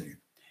du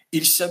salut.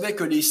 Il savait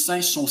que les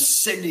saints sont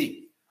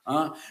scellés,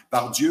 hein,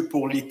 par Dieu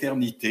pour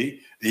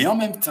l'éternité. Et en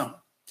même temps,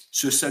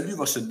 ce salut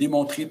va se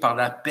démontrer par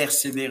la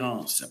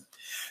persévérance.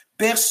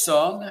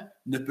 Personne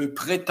ne peut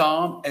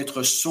prétendre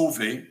être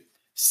sauvé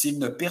s'il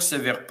ne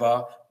persévère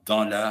pas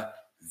dans la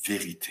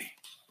vérité.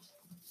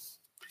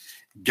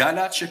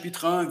 Galates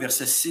chapitre 1,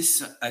 versets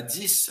 6 à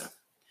 10.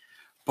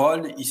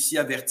 Paul ici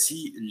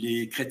avertit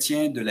les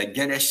chrétiens de la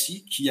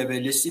Galatie qui avaient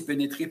laissé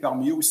pénétrer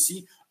parmi eux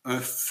aussi un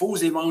faux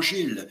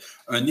évangile,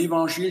 un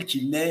évangile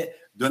qui naît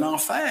de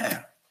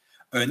l'enfer,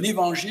 un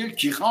évangile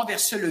qui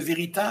renversait le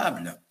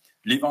véritable,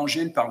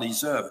 l'évangile par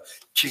les œuvres.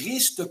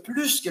 Christ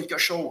plus quelque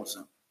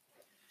chose.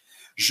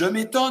 Je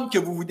m'étonne que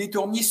vous vous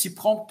détourniez si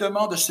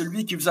promptement de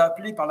celui qui vous a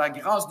appelé par la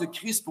grâce de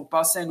Christ pour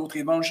passer à un autre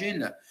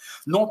évangile.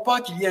 Non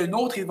pas qu'il y ait un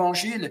autre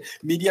évangile,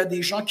 mais il y a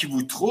des gens qui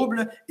vous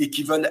troublent et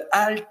qui veulent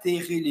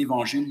altérer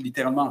l'évangile,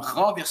 littéralement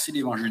renverser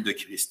l'évangile de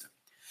Christ.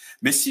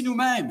 Mais si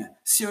nous-mêmes,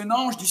 si un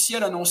ange du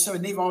ciel annonçait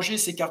un évangile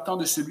s'écartant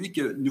de celui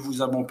que nous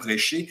vous avons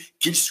prêché,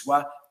 qu'il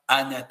soit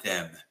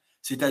anathème,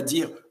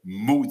 c'est-à-dire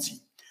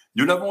maudit.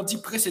 Nous l'avons dit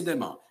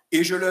précédemment,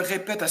 et je le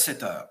répète à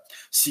cette heure,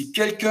 si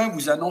quelqu'un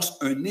vous annonce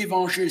un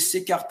évangile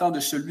s'écartant de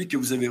celui que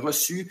vous avez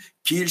reçu,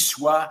 qu'il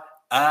soit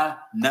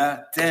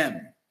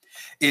anathème.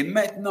 Et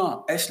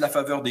maintenant, est-ce la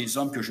faveur des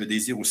hommes que je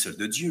désire ou celle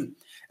de Dieu?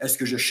 Est-ce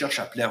que je cherche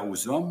à plaire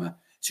aux hommes?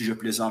 Si je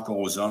plais encore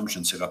aux hommes, je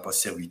ne serai pas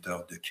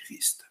serviteur de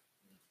Christ.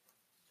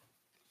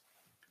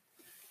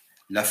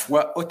 La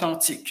foi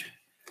authentique,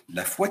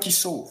 la foi qui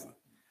sauve,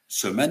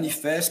 se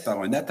manifeste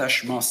par un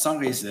attachement sans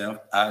réserve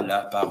à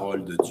la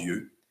parole de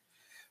Dieu.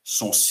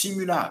 Son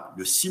simulacre,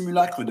 le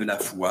simulacre de la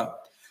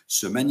foi,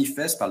 se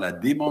manifeste par la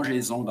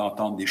démangeaison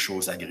d'entendre des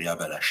choses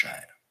agréables à la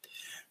chair.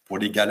 Pour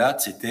les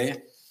Galates,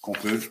 c'était qu'on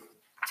peut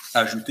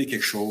ajouter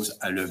quelque chose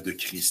à l'œuvre de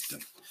Christ.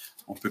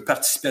 On peut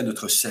participer à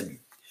notre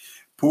salut.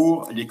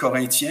 Pour les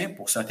Corinthiens,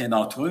 pour certains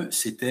d'entre eux,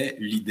 c'était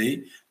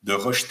l'idée de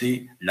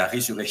rejeter la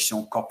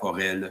résurrection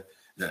corporelle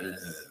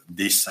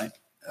des saints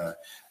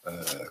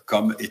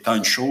comme étant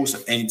une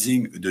chose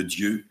indigne de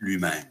Dieu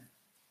lui-même.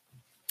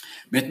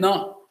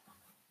 Maintenant,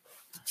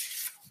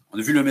 on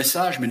a vu le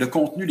message, mais le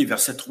contenu, les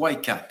versets 3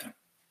 et 4.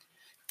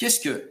 Qu'est-ce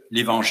que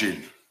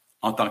l'Évangile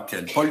en tant que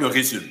tel? Paul le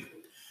résume.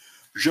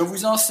 Je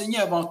vous ai enseigné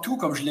avant tout,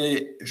 comme je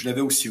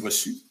l'avais aussi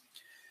reçu,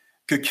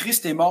 que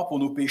Christ est mort pour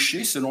nos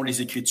péchés selon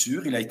les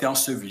Écritures. Il a été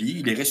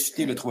enseveli, il est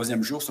ressuscité le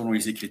troisième jour selon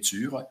les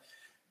Écritures,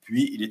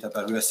 puis il est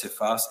apparu à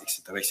Céphas,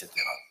 etc., etc.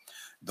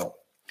 Donc,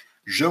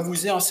 je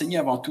vous ai enseigné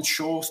avant toute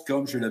chose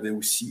comme je l'avais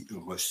aussi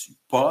reçu.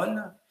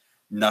 Paul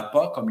n'a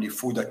pas, comme les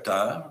faux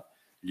docteurs,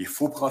 les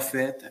faux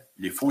prophètes,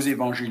 les faux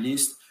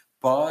évangélistes,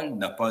 Paul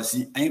n'a pas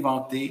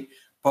inventé,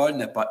 Paul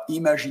n'a pas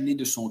imaginé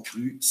de son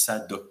cru sa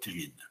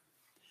doctrine.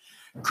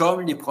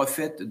 Comme les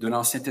prophètes de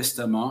l'Ancien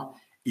Testament,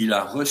 il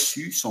a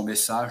reçu son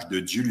message de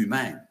Dieu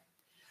lui-même.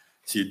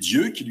 C'est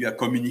Dieu qui lui a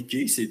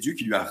communiqué, c'est Dieu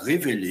qui lui a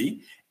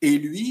révélé, et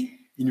lui,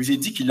 il nous a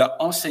dit qu'il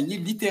a enseigné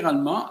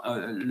littéralement,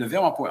 le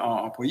verbe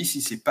employé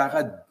ici, c'est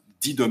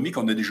paradidomie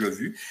qu'on a déjà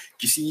vu,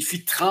 qui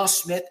signifie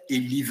transmettre et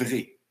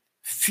livrer,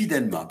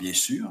 fidèlement, bien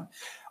sûr.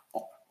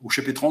 Au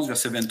chapitre 11,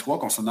 verset 23,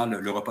 concernant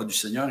le repas du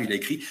Seigneur, il a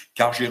écrit «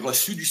 Car j'ai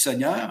reçu du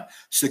Seigneur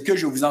ce que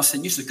je vous ai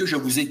enseigné, ce que je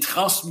vous ai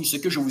transmis, ce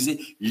que je vous ai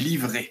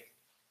livré. »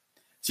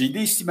 C'est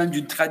l'idée ici même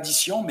d'une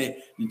tradition, mais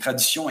une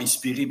tradition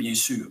inspirée, bien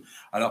sûr.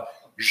 Alors,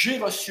 j'ai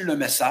reçu le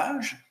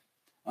message,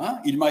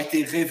 il m'a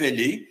été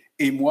révélé,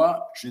 et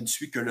moi, je ne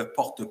suis que le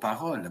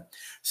porte-parole.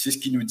 C'est ce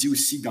qu'il nous dit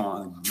aussi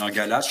dans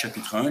Galates,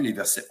 chapitre 1, les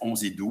versets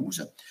 11 et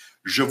 12.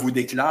 « Je vous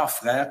déclare,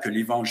 frères, que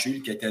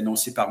l'évangile qui a été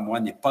annoncé par moi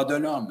n'est pas de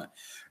l'homme.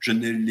 Je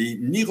ne l'ai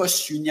ni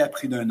reçu ni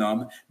appris d'un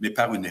homme, mais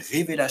par une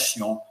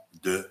révélation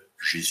de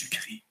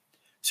Jésus-Christ. »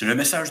 C'est le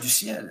message du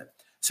ciel,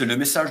 c'est le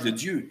message de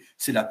Dieu,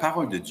 c'est la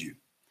parole de Dieu.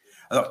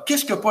 Alors,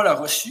 qu'est-ce que Paul a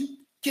reçu?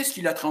 Qu'est-ce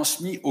qu'il a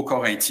transmis aux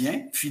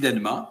Corinthiens,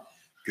 fidèlement?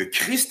 Que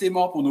Christ est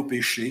mort pour nos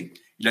péchés,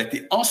 il a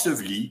été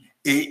enseveli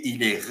et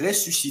il est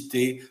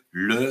ressuscité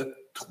le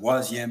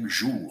troisième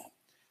jour.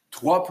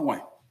 3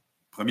 points.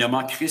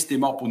 Premièrement, Christ est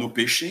mort pour nos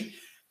péchés.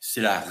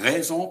 C'est la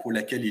raison pour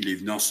laquelle il est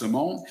venu dans ce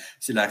monde.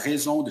 C'est la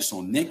raison de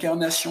son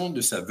incarnation,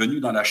 de sa venue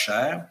dans la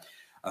chair,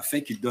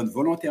 afin qu'il donne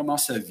volontairement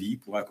sa vie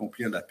pour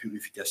accomplir la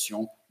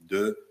purification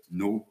de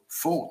nos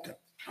fautes.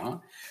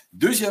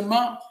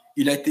 Deuxièmement,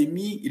 il a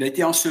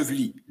été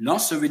enseveli.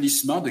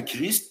 L'ensevelissement de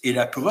Christ est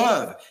la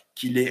preuve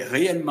qu'il est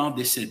réellement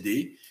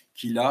décédé,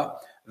 qu'il a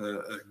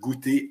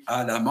goûté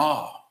à la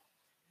mort.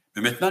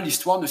 Mais maintenant,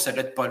 l'histoire ne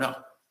s'arrête pas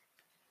là.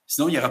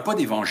 Sinon, il n'y aura pas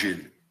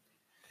d'évangile.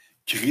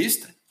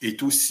 Christ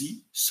est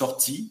aussi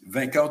sorti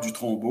vainqueur du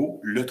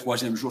tombeau le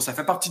troisième jour. Ça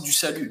fait partie du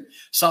salut.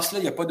 Sans cela,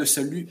 il n'y a pas de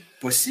salut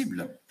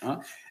possible.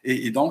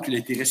 Et donc, il a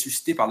été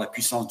ressuscité par la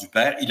puissance du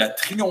Père. Il a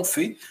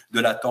triomphé de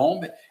la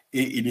tombe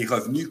et il est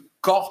revenu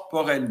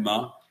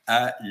corporellement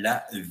à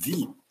la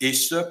vie, et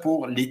ce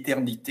pour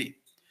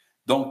l'éternité.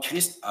 Donc,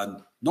 Christ a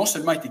non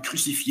seulement été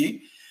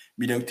crucifié,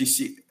 mais il a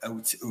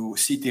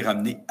aussi été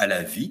ramené à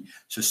la vie.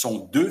 Ce sont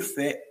deux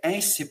faits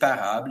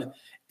inséparables,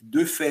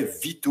 deux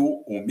faits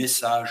vitaux au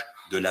message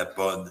de la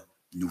bonne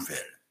nouvelle.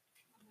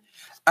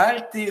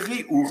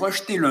 Altérer ou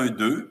rejeter l'un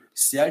d'eux,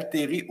 c'est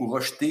altérer ou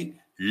rejeter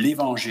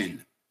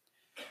l'Évangile.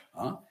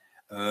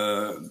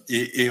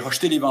 Et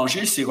rejeter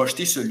l'Évangile, c'est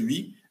rejeter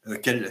celui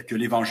que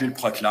l'Évangile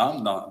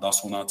proclame dans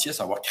son entier, à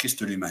savoir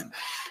Christ lui-même.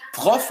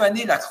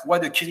 Profaner la croix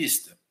de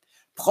Christ,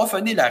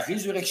 profaner la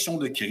résurrection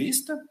de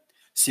Christ,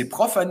 c'est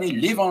profaner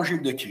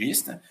l'Évangile de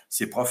Christ,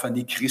 c'est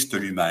profaner Christ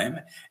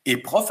lui-même, et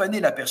profaner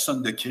la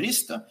personne de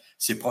Christ,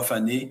 c'est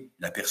profaner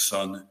la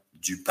personne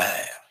du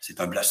Père. C'est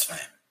un blasphème.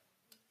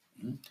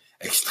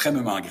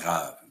 Extrêmement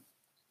grave.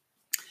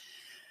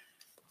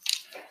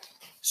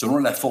 Selon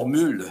la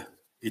formule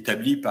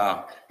établie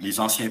par les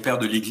anciens pères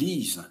de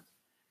l'Église,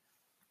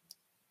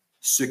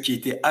 ce qui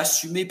était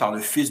assumé par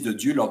le Fils de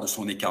Dieu lors de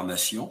son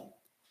incarnation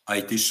a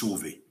été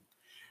sauvé.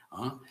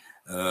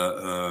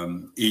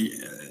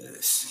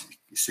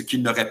 Ce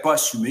qu'il n'aurait pas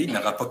assumé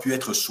n'aura pas pu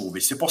être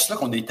sauvé. C'est pour cela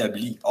qu'on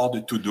établit, hors de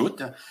tout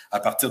doute, à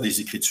partir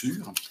des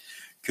Écritures,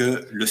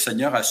 que le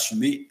Seigneur a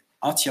assumé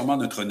entièrement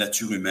notre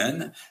nature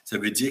humaine. Ça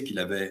veut dire qu'il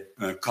avait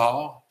un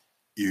corps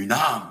et une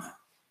âme,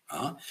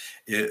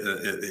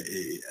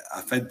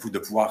 afin de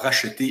pouvoir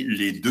racheter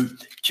les deux.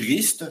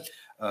 Christ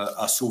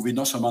a sauvé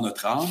non seulement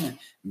notre âme,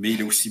 mais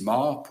il est aussi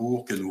mort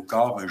pour que nos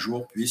corps, un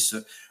jour, puissent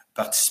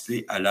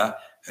participer à la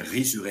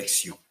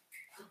résurrection.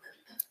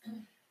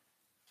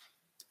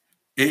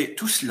 Et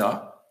tout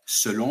cela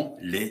selon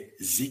les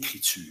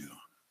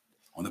Écritures.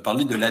 On a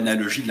parlé de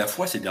l'analogie de la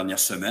foi ces dernières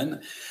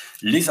semaines.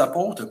 Les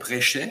apôtres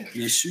prêchaient,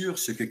 bien sûr,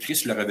 ce que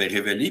Christ leur avait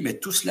révélé, mais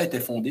tout cela était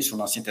fondé sur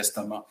l'Ancien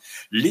Testament.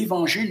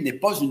 L'Évangile n'est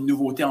pas une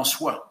nouveauté en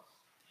soi.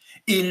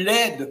 Il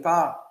est, de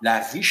par la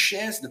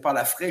richesse, de par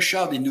la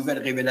fraîcheur des nouvelles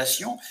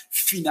révélations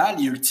finales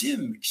et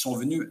ultimes qui sont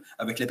venues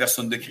avec la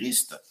personne de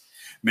Christ.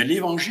 Mais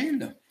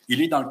l'Évangile,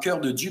 il est dans le cœur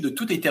de Dieu de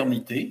toute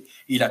éternité.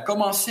 Il a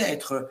commencé à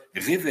être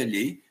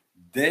révélé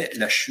dès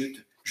la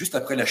chute juste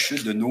après la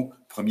chute de nos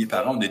premiers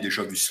parents. On a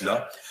déjà vu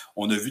cela.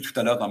 On a vu tout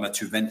à l'heure dans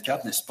Matthieu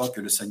 24, n'est-ce pas,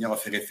 que le Seigneur a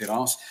fait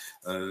référence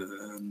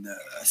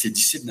à ses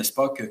disciples, n'est-ce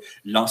pas, que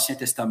l'Ancien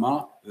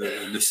Testament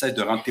ne cesse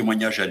de rendre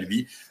témoignage à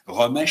lui.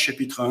 Romains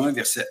chapitre 1,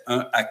 versets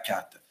 1 à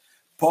 4.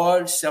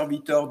 Paul,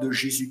 serviteur de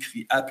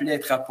Jésus-Christ, appelé à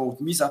être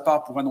apôtre, mis à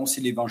part pour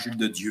annoncer l'Évangile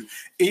de Dieu.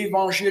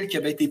 Évangile qui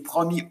avait été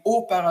promis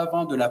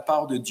auparavant de la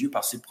part de Dieu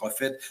par ses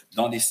prophètes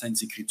dans les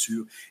Saintes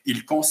Écritures.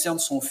 Il concerne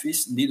son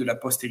Fils, né de la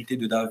postérité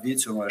de David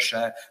selon la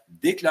chair,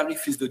 déclaré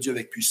Fils de Dieu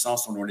avec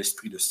puissance selon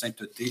l'esprit de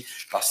sainteté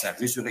par sa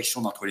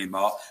résurrection d'entre les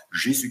morts,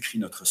 Jésus-Christ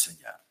notre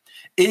Seigneur.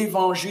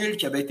 Évangile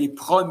qui avait été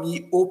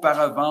promis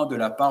auparavant de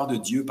la part de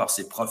Dieu par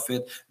ses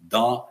prophètes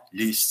dans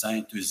les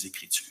Saintes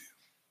Écritures.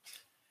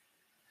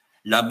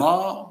 La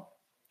mort,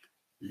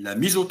 la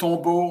mise au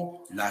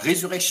tombeau, la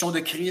résurrection de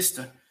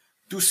Christ,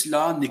 tout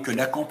cela n'est que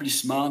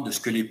l'accomplissement de ce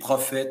que les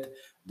prophètes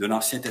de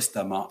l'Ancien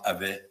Testament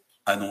avaient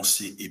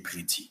annoncé et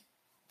prédit.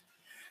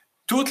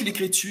 Toute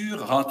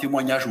l'Écriture rend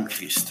témoignage au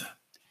Christ.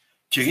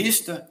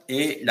 Christ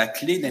est la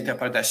clé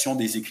d'interprétation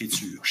des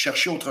Écritures.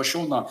 Chercher autre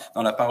chose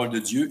dans la parole de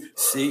Dieu,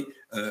 c'est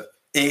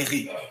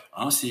errer,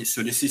 c'est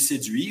se laisser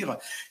séduire.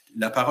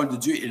 La parole de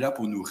Dieu est là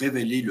pour nous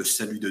révéler le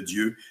salut de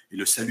Dieu, et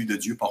le salut de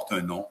Dieu porte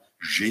un nom,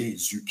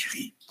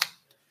 Jésus-Christ.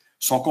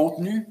 Son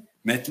contenu,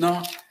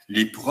 maintenant,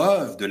 les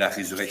preuves de la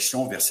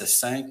résurrection, versets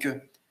 5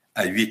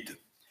 à 8.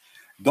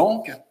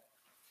 Donc,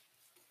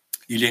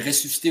 il est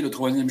ressuscité le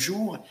troisième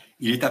jour,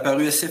 il est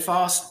apparu à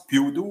Céphas, puis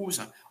aux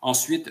 12.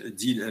 Ensuite,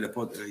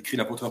 écrit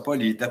l'apôtre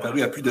Paul, il est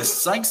apparu à plus de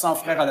 500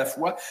 frères à la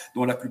fois,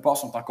 dont la plupart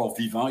sont encore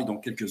vivants et dont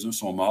quelques-uns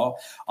sont morts.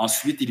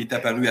 Ensuite, il est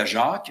apparu à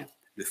Jacques,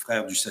 le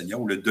frère du Seigneur,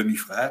 ou le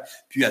demi-frère,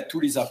 puis à tous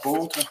les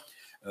apôtres,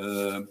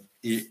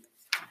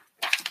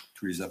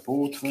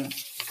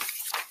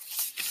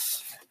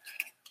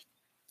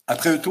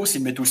 Après eux tous,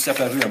 il m'est aussi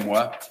apparu à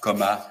moi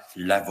comme à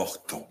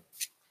l'avorton.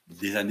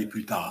 Des années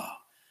plus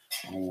tard,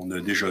 on a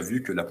déjà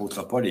vu que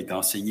l'apôtre Paul était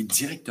enseigné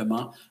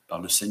directement par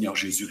le Seigneur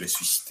Jésus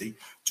ressuscité,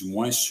 du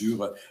moins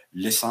sur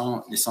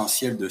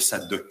l'essentiel de sa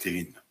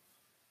doctrine.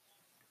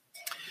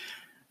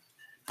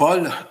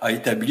 Paul a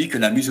établi que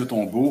la mise au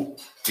tombeau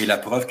est la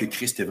preuve que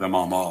Christ est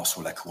vraiment mort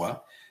sur la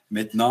croix.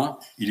 Maintenant,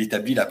 il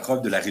établit la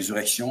preuve de la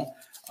résurrection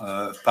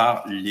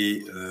par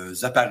les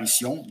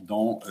apparitions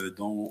dont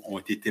ont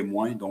été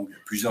témoins donc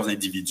plusieurs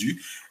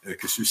individus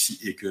que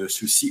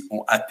ceux-ci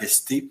ont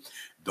attesté.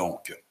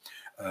 Donc,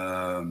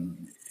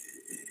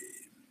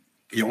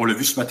 et on l'a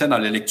vu ce matin dans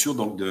la lecture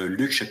donc, de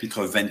Luc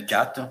chapitre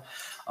 24,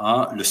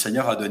 le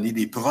Seigneur a donné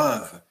des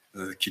preuves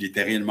qu'il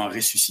était réellement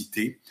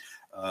ressuscité.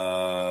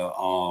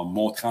 En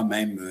montrant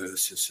même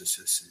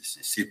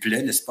ses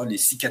plaies, n'est-ce pas, les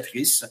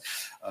cicatrices,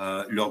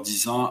 leur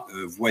disant,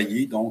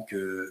 voyez donc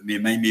mes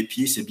mains, mes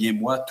pieds, c'est bien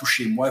moi,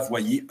 touchez-moi,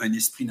 voyez, un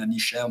esprit n'a ni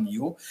chair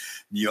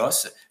ni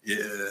os, et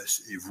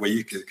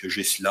voyez que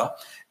j'ai cela.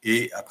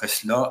 Et après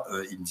cela,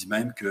 il dit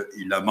même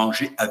qu'il a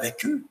mangé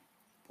avec eux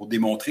pour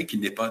démontrer qu'il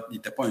n'était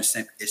pas un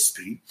simple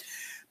esprit.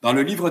 Dans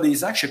le livre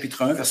des Actes,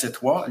 chapitre 1, verset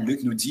 3,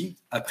 Luc nous dit,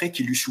 après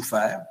qu'il eut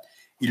souffert,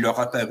 il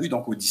leur apparut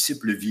donc aux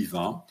disciples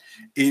vivants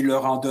et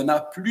leur en donna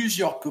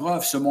plusieurs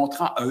preuves se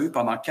montrant à eux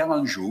pendant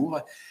 40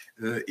 jours.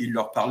 Il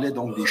leur parlait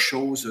donc des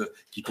choses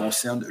qui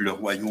concernent le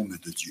royaume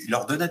de Dieu. Il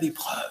leur donna des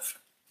preuves.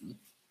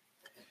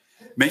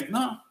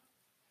 Maintenant,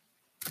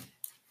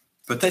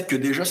 peut-être que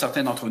déjà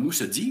certains d'entre nous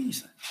se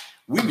disent,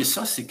 oui, mais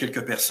ça, c'est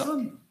quelques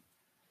personnes.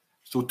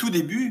 C'est au tout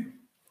début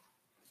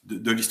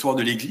de l'histoire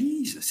de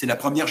l'Église. C'est la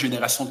première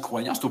génération de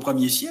croyants, c'est au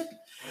premier siècle.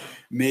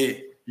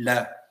 Mais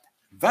la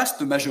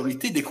vaste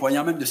majorité des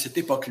croyants même de cette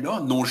époque-là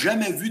n'ont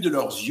jamais vu de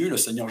leurs yeux le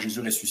Seigneur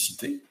Jésus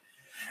ressuscité,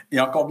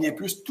 et encore bien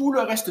plus tout le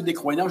reste des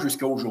croyants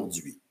jusqu'à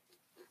aujourd'hui.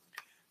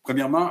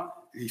 Premièrement,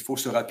 il faut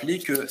se rappeler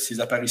que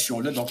ces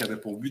apparitions-là donc avaient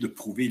pour but de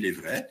prouver les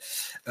vrais.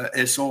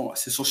 Ce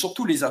sont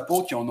surtout les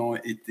apôtres qui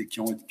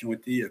ont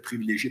été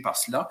privilégiés par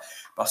cela,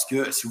 parce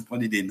que si vous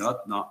prenez des notes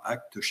dans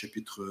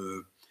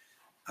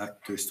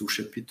c'est au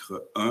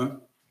chapitre 1,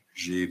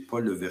 j'ai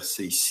pas le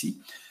verset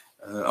ici.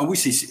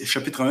 C'est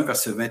chapitre 1,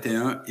 versets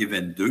 21 et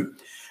 22.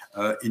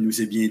 Il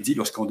nous est bien dit,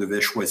 lorsqu'on devait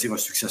choisir un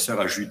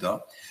successeur à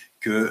Judas,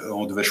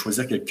 qu'on devait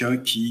choisir quelqu'un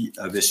qui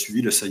avait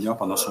suivi le Seigneur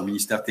pendant son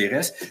ministère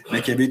terrestre,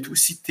 mais qui avait été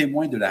aussi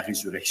témoin de la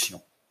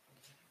résurrection.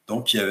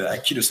 Donc, à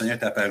qui le Seigneur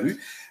est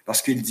apparu,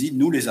 parce qu'il dit,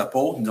 nous les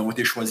apôtres, nous avons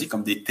été choisis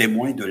comme des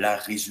témoins de la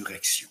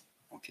résurrection.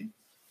 Okay?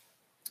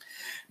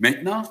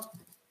 Maintenant,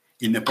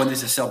 il n'est pas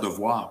nécessaire de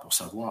voir pour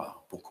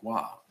savoir, pour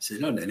croire. C'est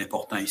là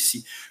l'important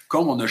ici.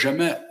 Comme on n'a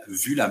jamais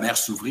vu la mer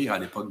s'ouvrir à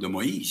l'époque de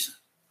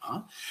Moïse,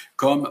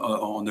 comme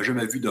on n'a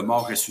jamais vu de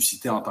mort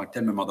ressuscité en tant que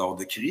tel, même en dehors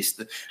de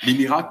Christ, les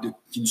miracles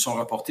qui nous sont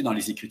rapportés dans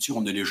les Écritures,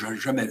 on ne les a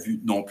jamais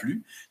vus non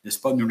plus, n'est-ce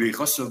pas? Nous les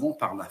recevons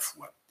par la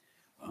foi.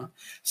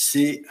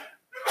 C'est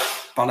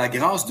par la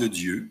grâce de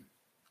Dieu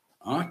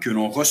que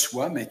l'on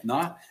reçoit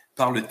maintenant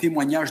par le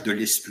témoignage de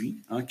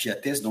l'Esprit, qui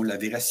atteste donc la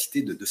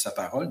véracité de sa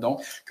parole,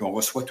 donc qu'on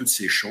reçoit toutes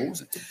ces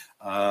choses.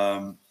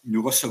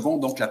 Nous recevons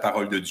donc la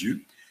parole de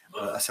Dieu,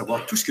 à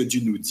savoir tout ce que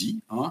Dieu nous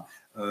dit,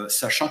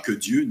 sachant que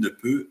Dieu ne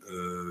peut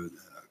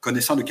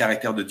connaissant le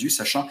caractère de Dieu,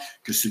 sachant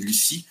que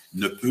celui-ci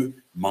ne peut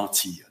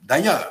mentir.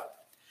 D'ailleurs,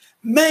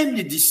 même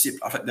les disciples,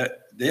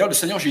 d'ailleurs, le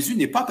Seigneur Jésus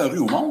n'est pas apparu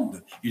au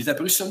monde, il est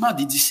apparu seulement à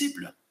des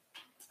disciples,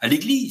 à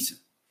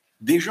l'Église.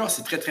 Déjà,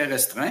 c'est très, très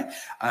restreint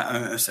à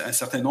un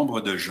certain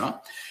nombre de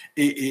gens.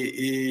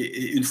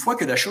 Et une fois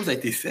que la chose a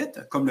été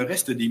faite, comme le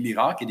reste des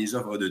miracles et des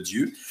œuvres de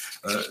Dieu,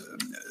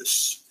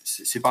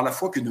 c'est par la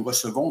foi que nous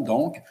recevons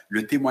donc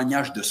le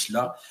témoignage de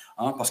cela,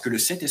 parce que le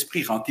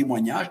Saint-Esprit rend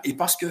témoignage et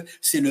parce que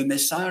c'est le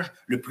message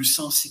le plus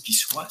sensé qui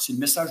soit, c'est le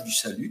message du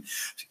salut.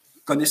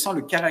 Connaissant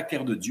le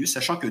caractère de Dieu,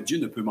 sachant que Dieu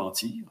ne peut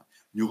mentir,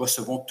 nous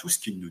recevons tout ce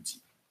qu'il nous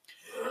dit.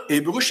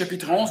 Hébreux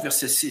chapitre 11,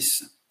 verset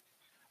 6.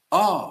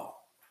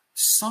 Or,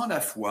 sans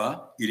la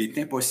foi, il est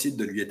impossible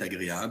de lui être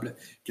agréable,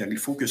 car il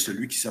faut que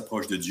celui qui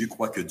s'approche de Dieu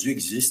croit que Dieu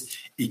existe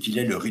et qu'il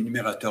est le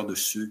rémunérateur de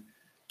ceux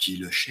qui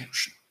le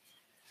cherchent.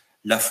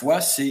 La foi,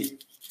 c'est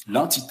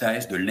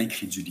l'antithèse de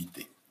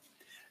l'incrédulité.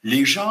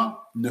 Les gens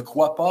ne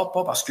croient pas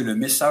parce que le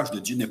message de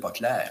Dieu n'est pas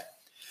clair.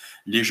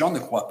 Les gens ne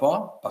croient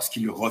pas parce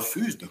qu'ils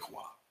refusent de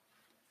croire.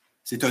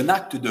 C'est un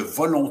acte de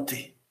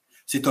volonté.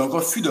 C'est un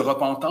refus de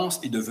repentance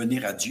et de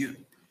venir à Dieu.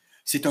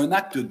 C'est un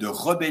acte de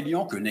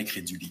rébellion que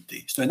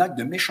l'incrédulité. C'est un acte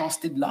de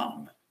méchanceté de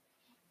l'âme.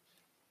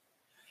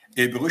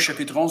 Hébreux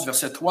chapitre 11,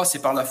 verset 3,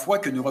 c'est par la foi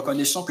que nous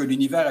reconnaissons que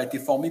l'univers a été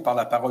formé par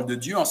la parole de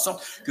Dieu, en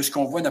sorte que ce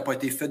qu'on voit n'a pas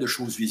été fait de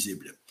choses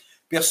visibles.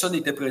 Personne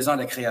n'était présent à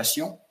la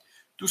création.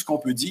 Tout ce qu'on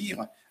peut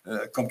dire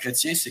comme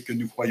chrétien, c'est que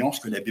nous croyons ce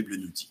que la Bible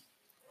nous dit.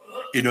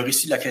 Et le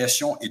récit de la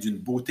création est d'une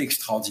beauté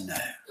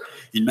extraordinaire.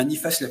 Il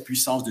manifeste la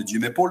puissance de Dieu.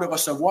 Mais pour le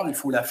recevoir, il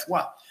faut la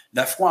foi.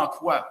 La foi en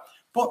quoi?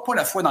 Pas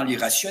la foi dans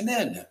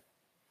l'irrationnel.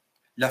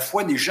 La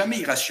foi n'est jamais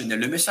irrationnelle.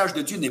 Le message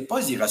de Dieu n'est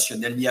pas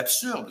irrationnel ni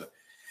absurde,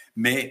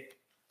 mais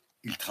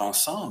il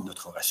transcende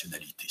notre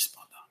rationalité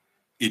cependant.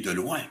 Et de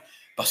loin,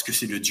 parce que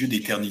c'est le Dieu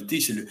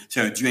d'éternité,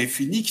 c'est un Dieu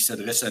infini qui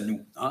s'adresse à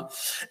nous. Hein?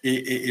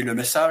 Et le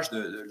message,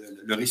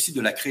 le récit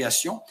de la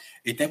création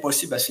est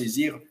impossible à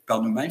saisir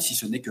par nous-mêmes si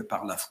ce n'est que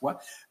par la foi,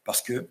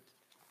 parce que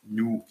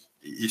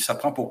ça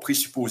prend pour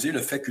présupposer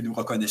le fait que nous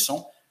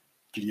reconnaissons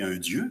qu'il y a un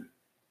Dieu,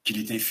 qu'il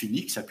est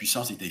infini, que sa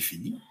puissance est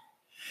infinie.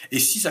 Et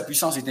si sa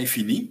puissance est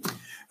infinie,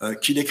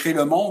 qu'il ait créé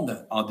le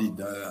monde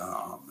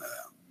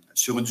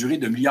sur une durée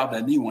de milliards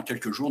d'années ou en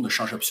quelques jours ne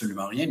change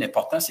absolument rien.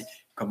 L'important, c'est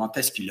comment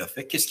est-ce qu'il l'a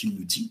fait, qu'est-ce qu'il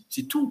nous dit,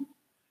 c'est tout.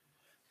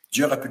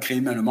 Dieu aurait pu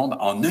créer le monde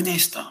en un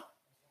instant.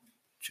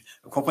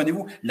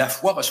 Comprenez-vous? La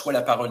foi reçoit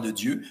la parole de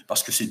Dieu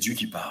parce que c'est Dieu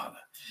qui parle.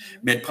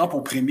 Mais elle prend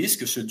pour prémisse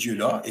que ce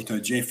Dieu-là est un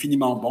Dieu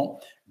infiniment bon,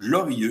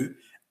 glorieux,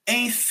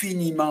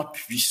 infiniment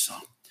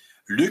puissant.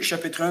 Luc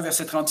chapitre 1,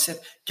 verset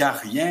 37, « Car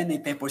rien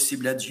n'est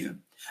impossible à Dieu. »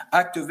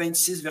 Acte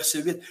 26,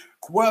 verset 8, «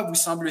 Quoi vous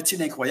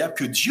semble-t-il incroyable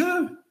que Dieu,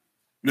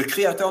 le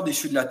Créateur des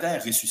cieux et de la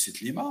terre,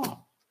 ressuscite les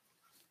morts? »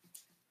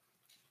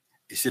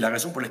 Et c'est la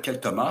raison pour laquelle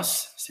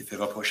Thomas s'est fait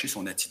reprocher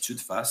son attitude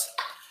face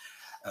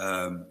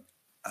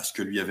à ce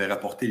que lui avaient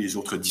rapporté les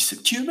autres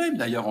disciples, qui eux-mêmes,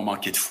 d'ailleurs, ont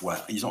manqué de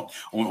foi.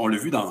 On l'a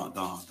vu dans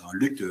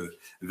Luc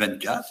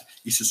 24,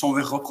 ils se sont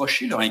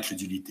reprochés leur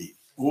incrédulité.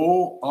 «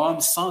 Ô homme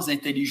sans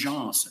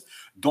intelligence,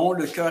 dont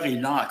le cœur est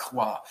lent à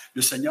croire. »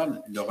 Le Seigneur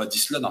leur a dit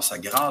cela dans sa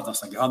grâce, dans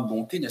sa grande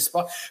bonté, n'est-ce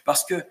pas?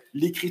 Parce que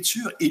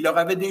l'Écriture, il leur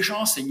avait déjà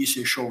enseigné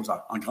ces choses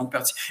en grande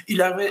partie. Il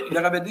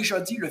leur avait déjà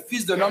dit, le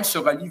Fils de l'homme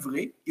sera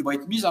livré, il va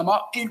être mis à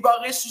mort et il va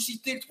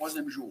ressusciter le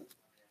troisième jour.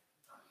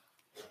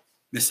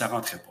 Mais ça ne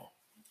rentrait pas.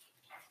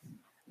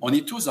 On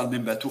est tous dans le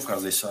même bateau,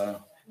 frères et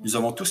sœurs. Nous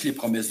avons tous les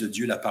promesses de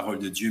Dieu, la parole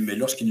de Dieu, mais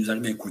lorsqu'il nous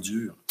arrive un coup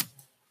dur,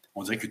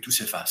 on dirait que tout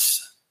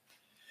s'efface.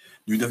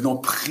 Nous devenons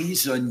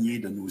prisonniers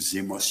de nos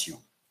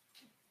émotions.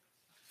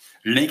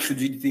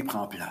 L'incrédulité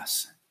prend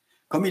place.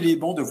 Comme il est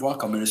bon de voir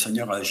comment le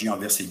Seigneur agit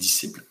envers ses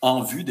disciples,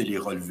 en vue de les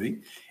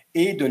relever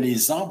et de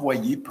les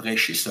envoyer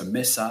prêcher ce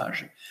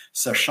message,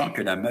 sachant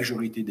que la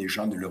majorité des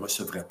gens ne le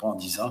recevraient pas en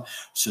disant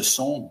 « ce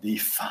sont des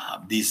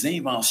fables, des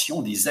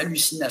inventions, des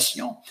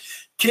hallucinations.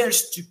 Quelle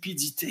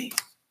stupidité! »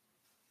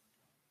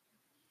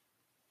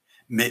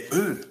 Mais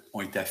eux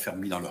ont été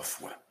affermis dans leur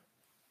foi.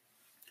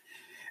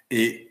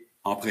 Et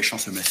en prêchant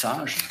ce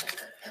message,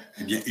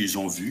 eh bien, ils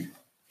ont vu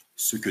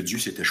ceux que Dieu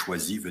s'était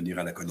choisi venir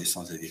à la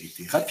connaissance de la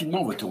vérité.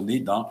 Rapidement, on va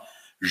tourner dans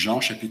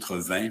Jean chapitre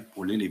 20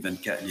 pour lire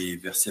les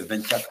versets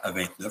 24 à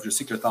 29. Je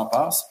sais que le temps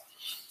passe.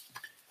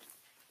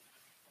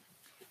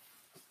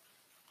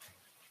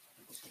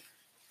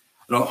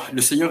 Alors,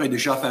 le Seigneur est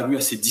déjà apparu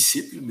à ses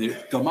disciples, mais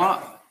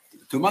Thomas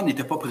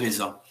n'était pas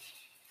présent.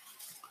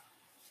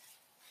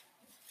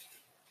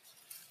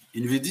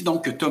 Il nous est dit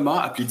donc que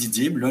Thomas, appelé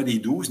Didyme, l'un des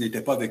 12,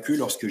 n'était pas avec eux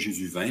lorsque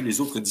Jésus vint. Les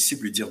autres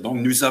disciples lui dirent donc, «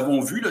 Nous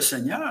avons vu le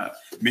Seigneur. »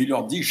 Mais il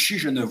leur dit, « Si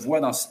je ne vois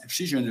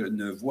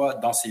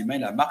dans ses mains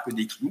la marque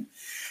des clous,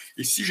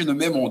 et si je ne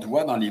mets mon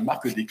doigt dans les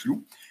marques des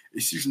clous, et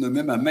si je ne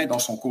mets ma main dans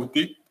son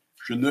côté,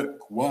 je ne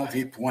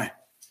croirai point. »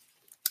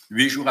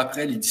 8 jours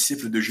après, les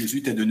disciples de Jésus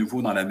étaient de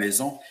nouveau dans la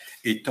maison,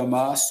 et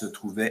Thomas se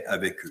trouvait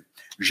avec eux.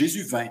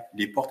 Jésus vint,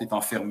 les portes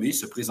étant fermées,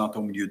 se présenta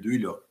au milieu d'eux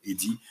et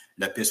dit, «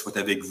 La paix soit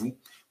avec vous. »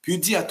 Puis il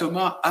dit à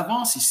Thomas, «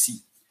 Avance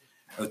ici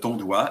ton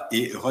doigt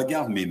et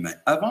regarde mes mains.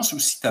 Avance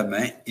aussi ta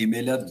main et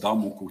mets-la dans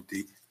mon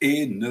côté.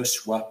 et ne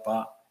sois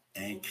pas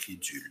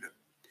incrédule,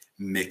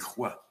 mais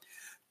crois.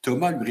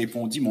 Thomas lui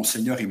répondit, mon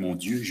Seigneur et mon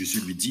Dieu.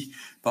 Jésus lui dit,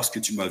 parce que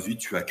tu m'as vu,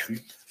 tu as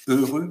cru.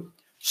 Heureux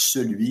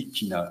ceux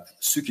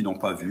qui n'ont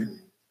pas vu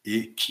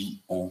et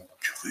qui ont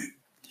cru.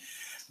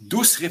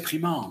 Douce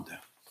réprimande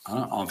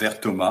envers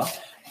Thomas.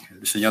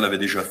 Le Seigneur l'avait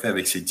déjà fait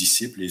avec ses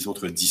disciples, les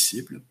autres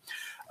disciples,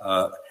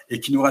 et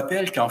qui nous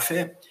rappelle qu'en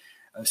fait,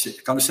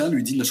 quand le Seigneur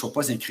lui dit « ne sois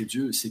pas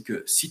incrédule », c'est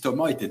que si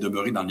Thomas était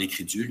demeuré dans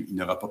l'incrédule, il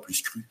n'aurait pas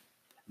plus cru.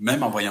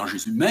 Même en voyant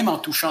Jésus, même en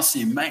touchant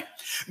ses mains,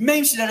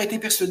 même s'il aurait été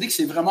persuadé que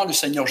c'est vraiment le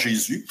Seigneur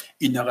Jésus,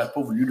 il n'aurait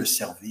pas voulu le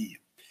servir.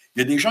 Il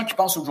y a des gens qui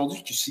pensent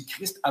aujourd'hui que si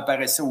Christ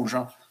apparaissait aux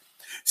gens,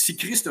 si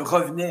Christ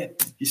revenait,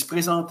 il se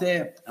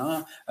présentait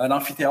à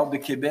l'amphithéâtre de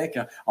Québec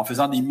en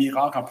faisant des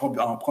miracles,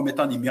 en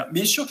promettant des miracles,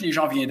 bien sûr que les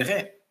gens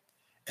viendraient.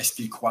 Est-ce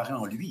qu'ils croiraient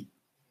en lui?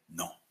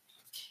 Non.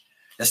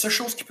 La seule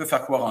chose qui peut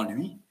faire croire en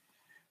lui,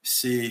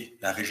 c'est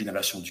la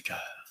régénération du cœur,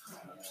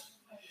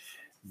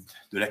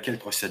 de laquelle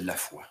procède la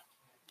foi.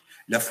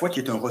 La foi qui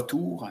est un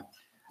retour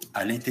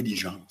à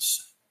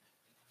l'intelligence.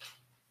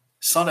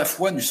 Sans la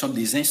foi, nous sommes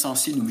des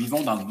insensés, nous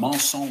vivons dans le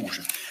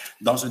mensonge,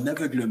 dans un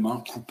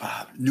aveuglement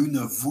coupable. Nous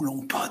ne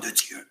voulons pas de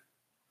Dieu.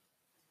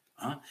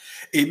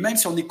 Et même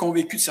si on est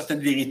convaincu de certaines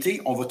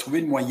vérités, on va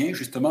trouver le moyen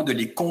justement de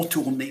les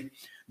contourner,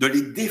 de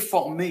les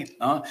déformer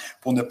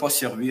pour ne pas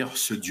servir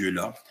ce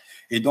Dieu-là.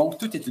 Et donc,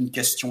 tout est une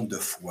question de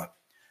foi,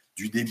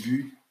 du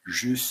début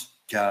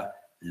jusqu'à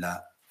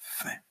la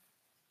fin.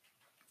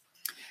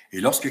 Et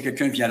lorsque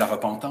quelqu'un vient à la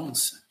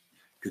repentance,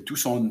 que toute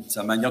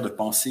sa manière de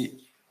penser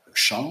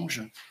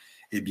change,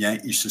 eh bien,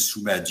 il se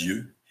soumet à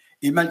Dieu.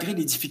 Et malgré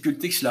les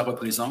difficultés que cela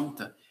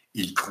représente,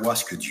 il croit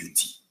ce que Dieu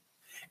dit.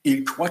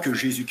 Il croit que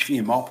Jésus-Christ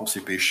est mort pour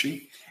ses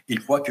péchés. Il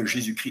croit que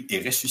Jésus-Christ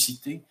est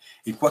ressuscité.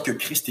 Il croit que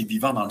Christ est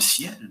vivant dans le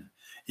ciel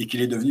et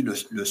qu'il est devenu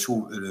le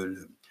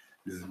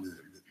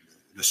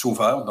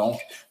sauveur,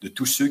 donc, de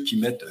tous ceux qui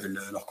mettent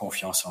leur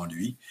confiance en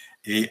lui.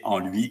 Et en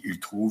lui,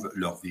 ils trouvent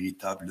leur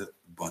véritable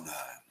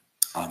bonheur.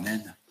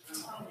 Amen.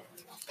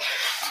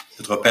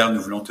 Notre Père,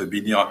 nous voulons te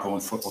bénir encore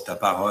une fois pour ta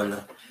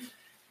parole.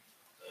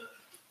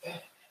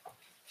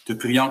 Te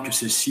priant que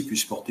celle-ci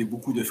puisse porter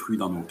beaucoup de fruits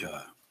dans nos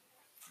cœurs.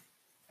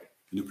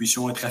 Que nous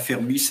puissions être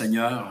affermis,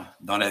 Seigneur,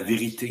 dans la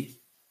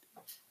vérité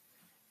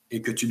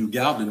et que tu nous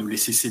gardes de nous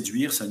laisser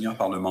séduire, Seigneur,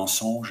 par le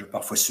mensonge,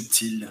 parfois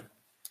subtil,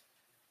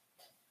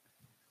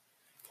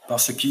 par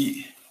ce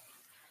qui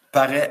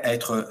paraît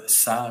être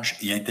sage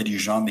et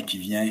intelligent, mais qui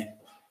vient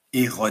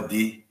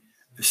éroder,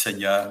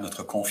 Seigneur,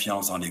 notre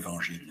confiance dans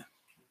l'Évangile.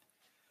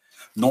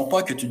 Non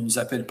pas que tu ne nous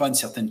appelles pas à une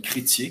certaine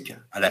critique,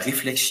 à la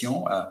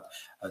réflexion, à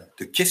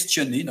te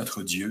questionner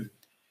notre Dieu,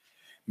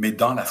 mais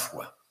dans la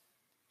foi.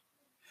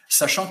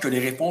 Sachant que les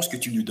réponses que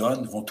tu nous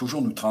donnes vont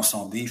toujours nous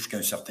transcender jusqu'à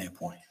un certain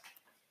point.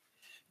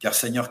 Car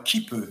Seigneur,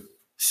 qui peut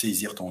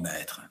saisir ton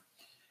être?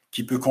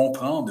 Qui peut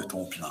comprendre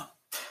ton plan?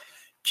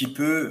 Qui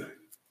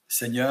peut,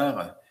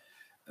 Seigneur,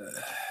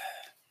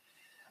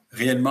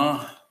 réellement,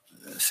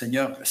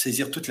 Seigneur,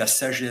 saisir toute la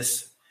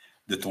sagesse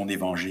de ton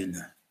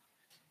évangile?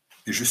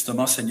 Et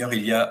justement, Seigneur,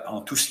 il y a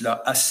en tout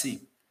cela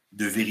assez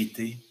de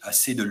vérité,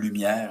 assez de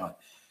lumière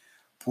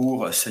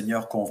pour,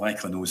 Seigneur,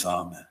 convaincre nos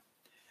âmes,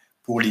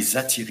 pour les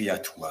attirer à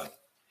toi,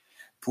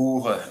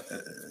 pour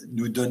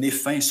nous donner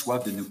faim et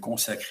soif de nous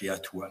consacrer à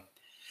toi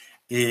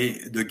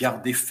et de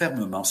garder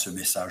fermement ce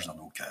message dans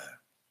nos cœurs.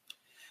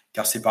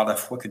 Car c'est par la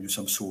foi que nous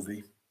sommes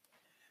sauvés,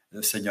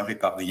 Seigneur, et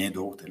par rien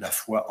d'autre. La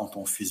foi en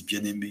ton Fils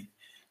bien-aimé,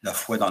 la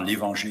foi dans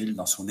l'Évangile,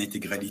 dans son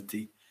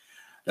intégralité,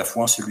 la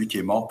foi en celui qui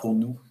est mort pour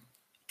nous,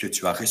 que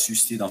tu as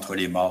ressuscité d'entre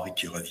les morts et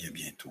qui revient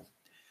bientôt.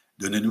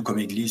 Donne-nous comme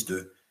Église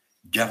de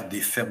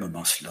garder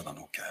fermement cela dans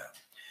nos cœurs.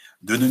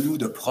 Donne-nous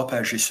de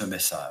propager ce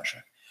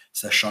message,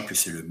 sachant que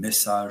c'est le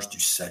message du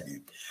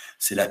salut.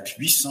 C'est la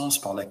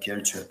puissance par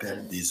laquelle tu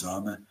appelles des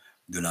hommes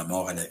de la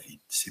mort à la vie.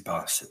 C'est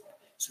par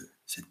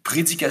cette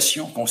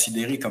prédication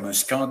considérée comme un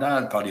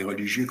scandale par les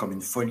religieux, comme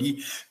une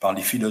folie par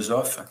les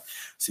philosophes.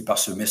 C'est par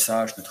ce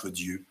message, notre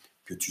Dieu,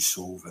 que tu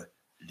sauves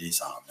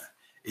les âmes.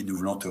 Et nous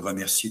voulons te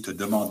remercier, te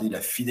demander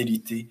la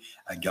fidélité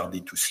à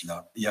garder tout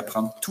cela et à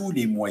prendre tous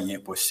les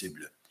moyens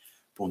possibles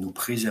pour nous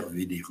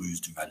préserver des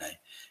ruses du malin,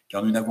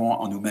 car nous n'avons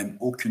en nous-mêmes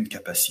aucune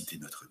capacité,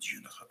 notre Dieu,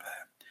 notre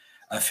Père.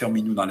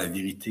 Affermis-nous dans la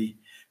vérité,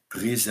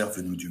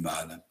 préserve-nous du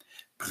mal,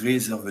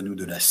 préserve-nous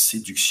de la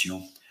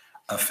séduction,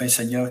 afin,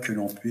 Seigneur, que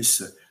l'on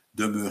puisse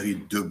demeurer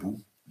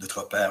debout,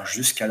 notre Père,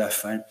 jusqu'à la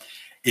fin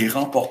et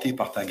remporter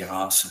par ta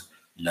grâce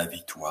la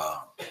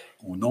victoire.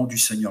 Au nom du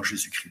Seigneur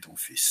Jésus-Christ, ton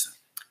Fils.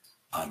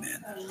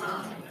 Amen.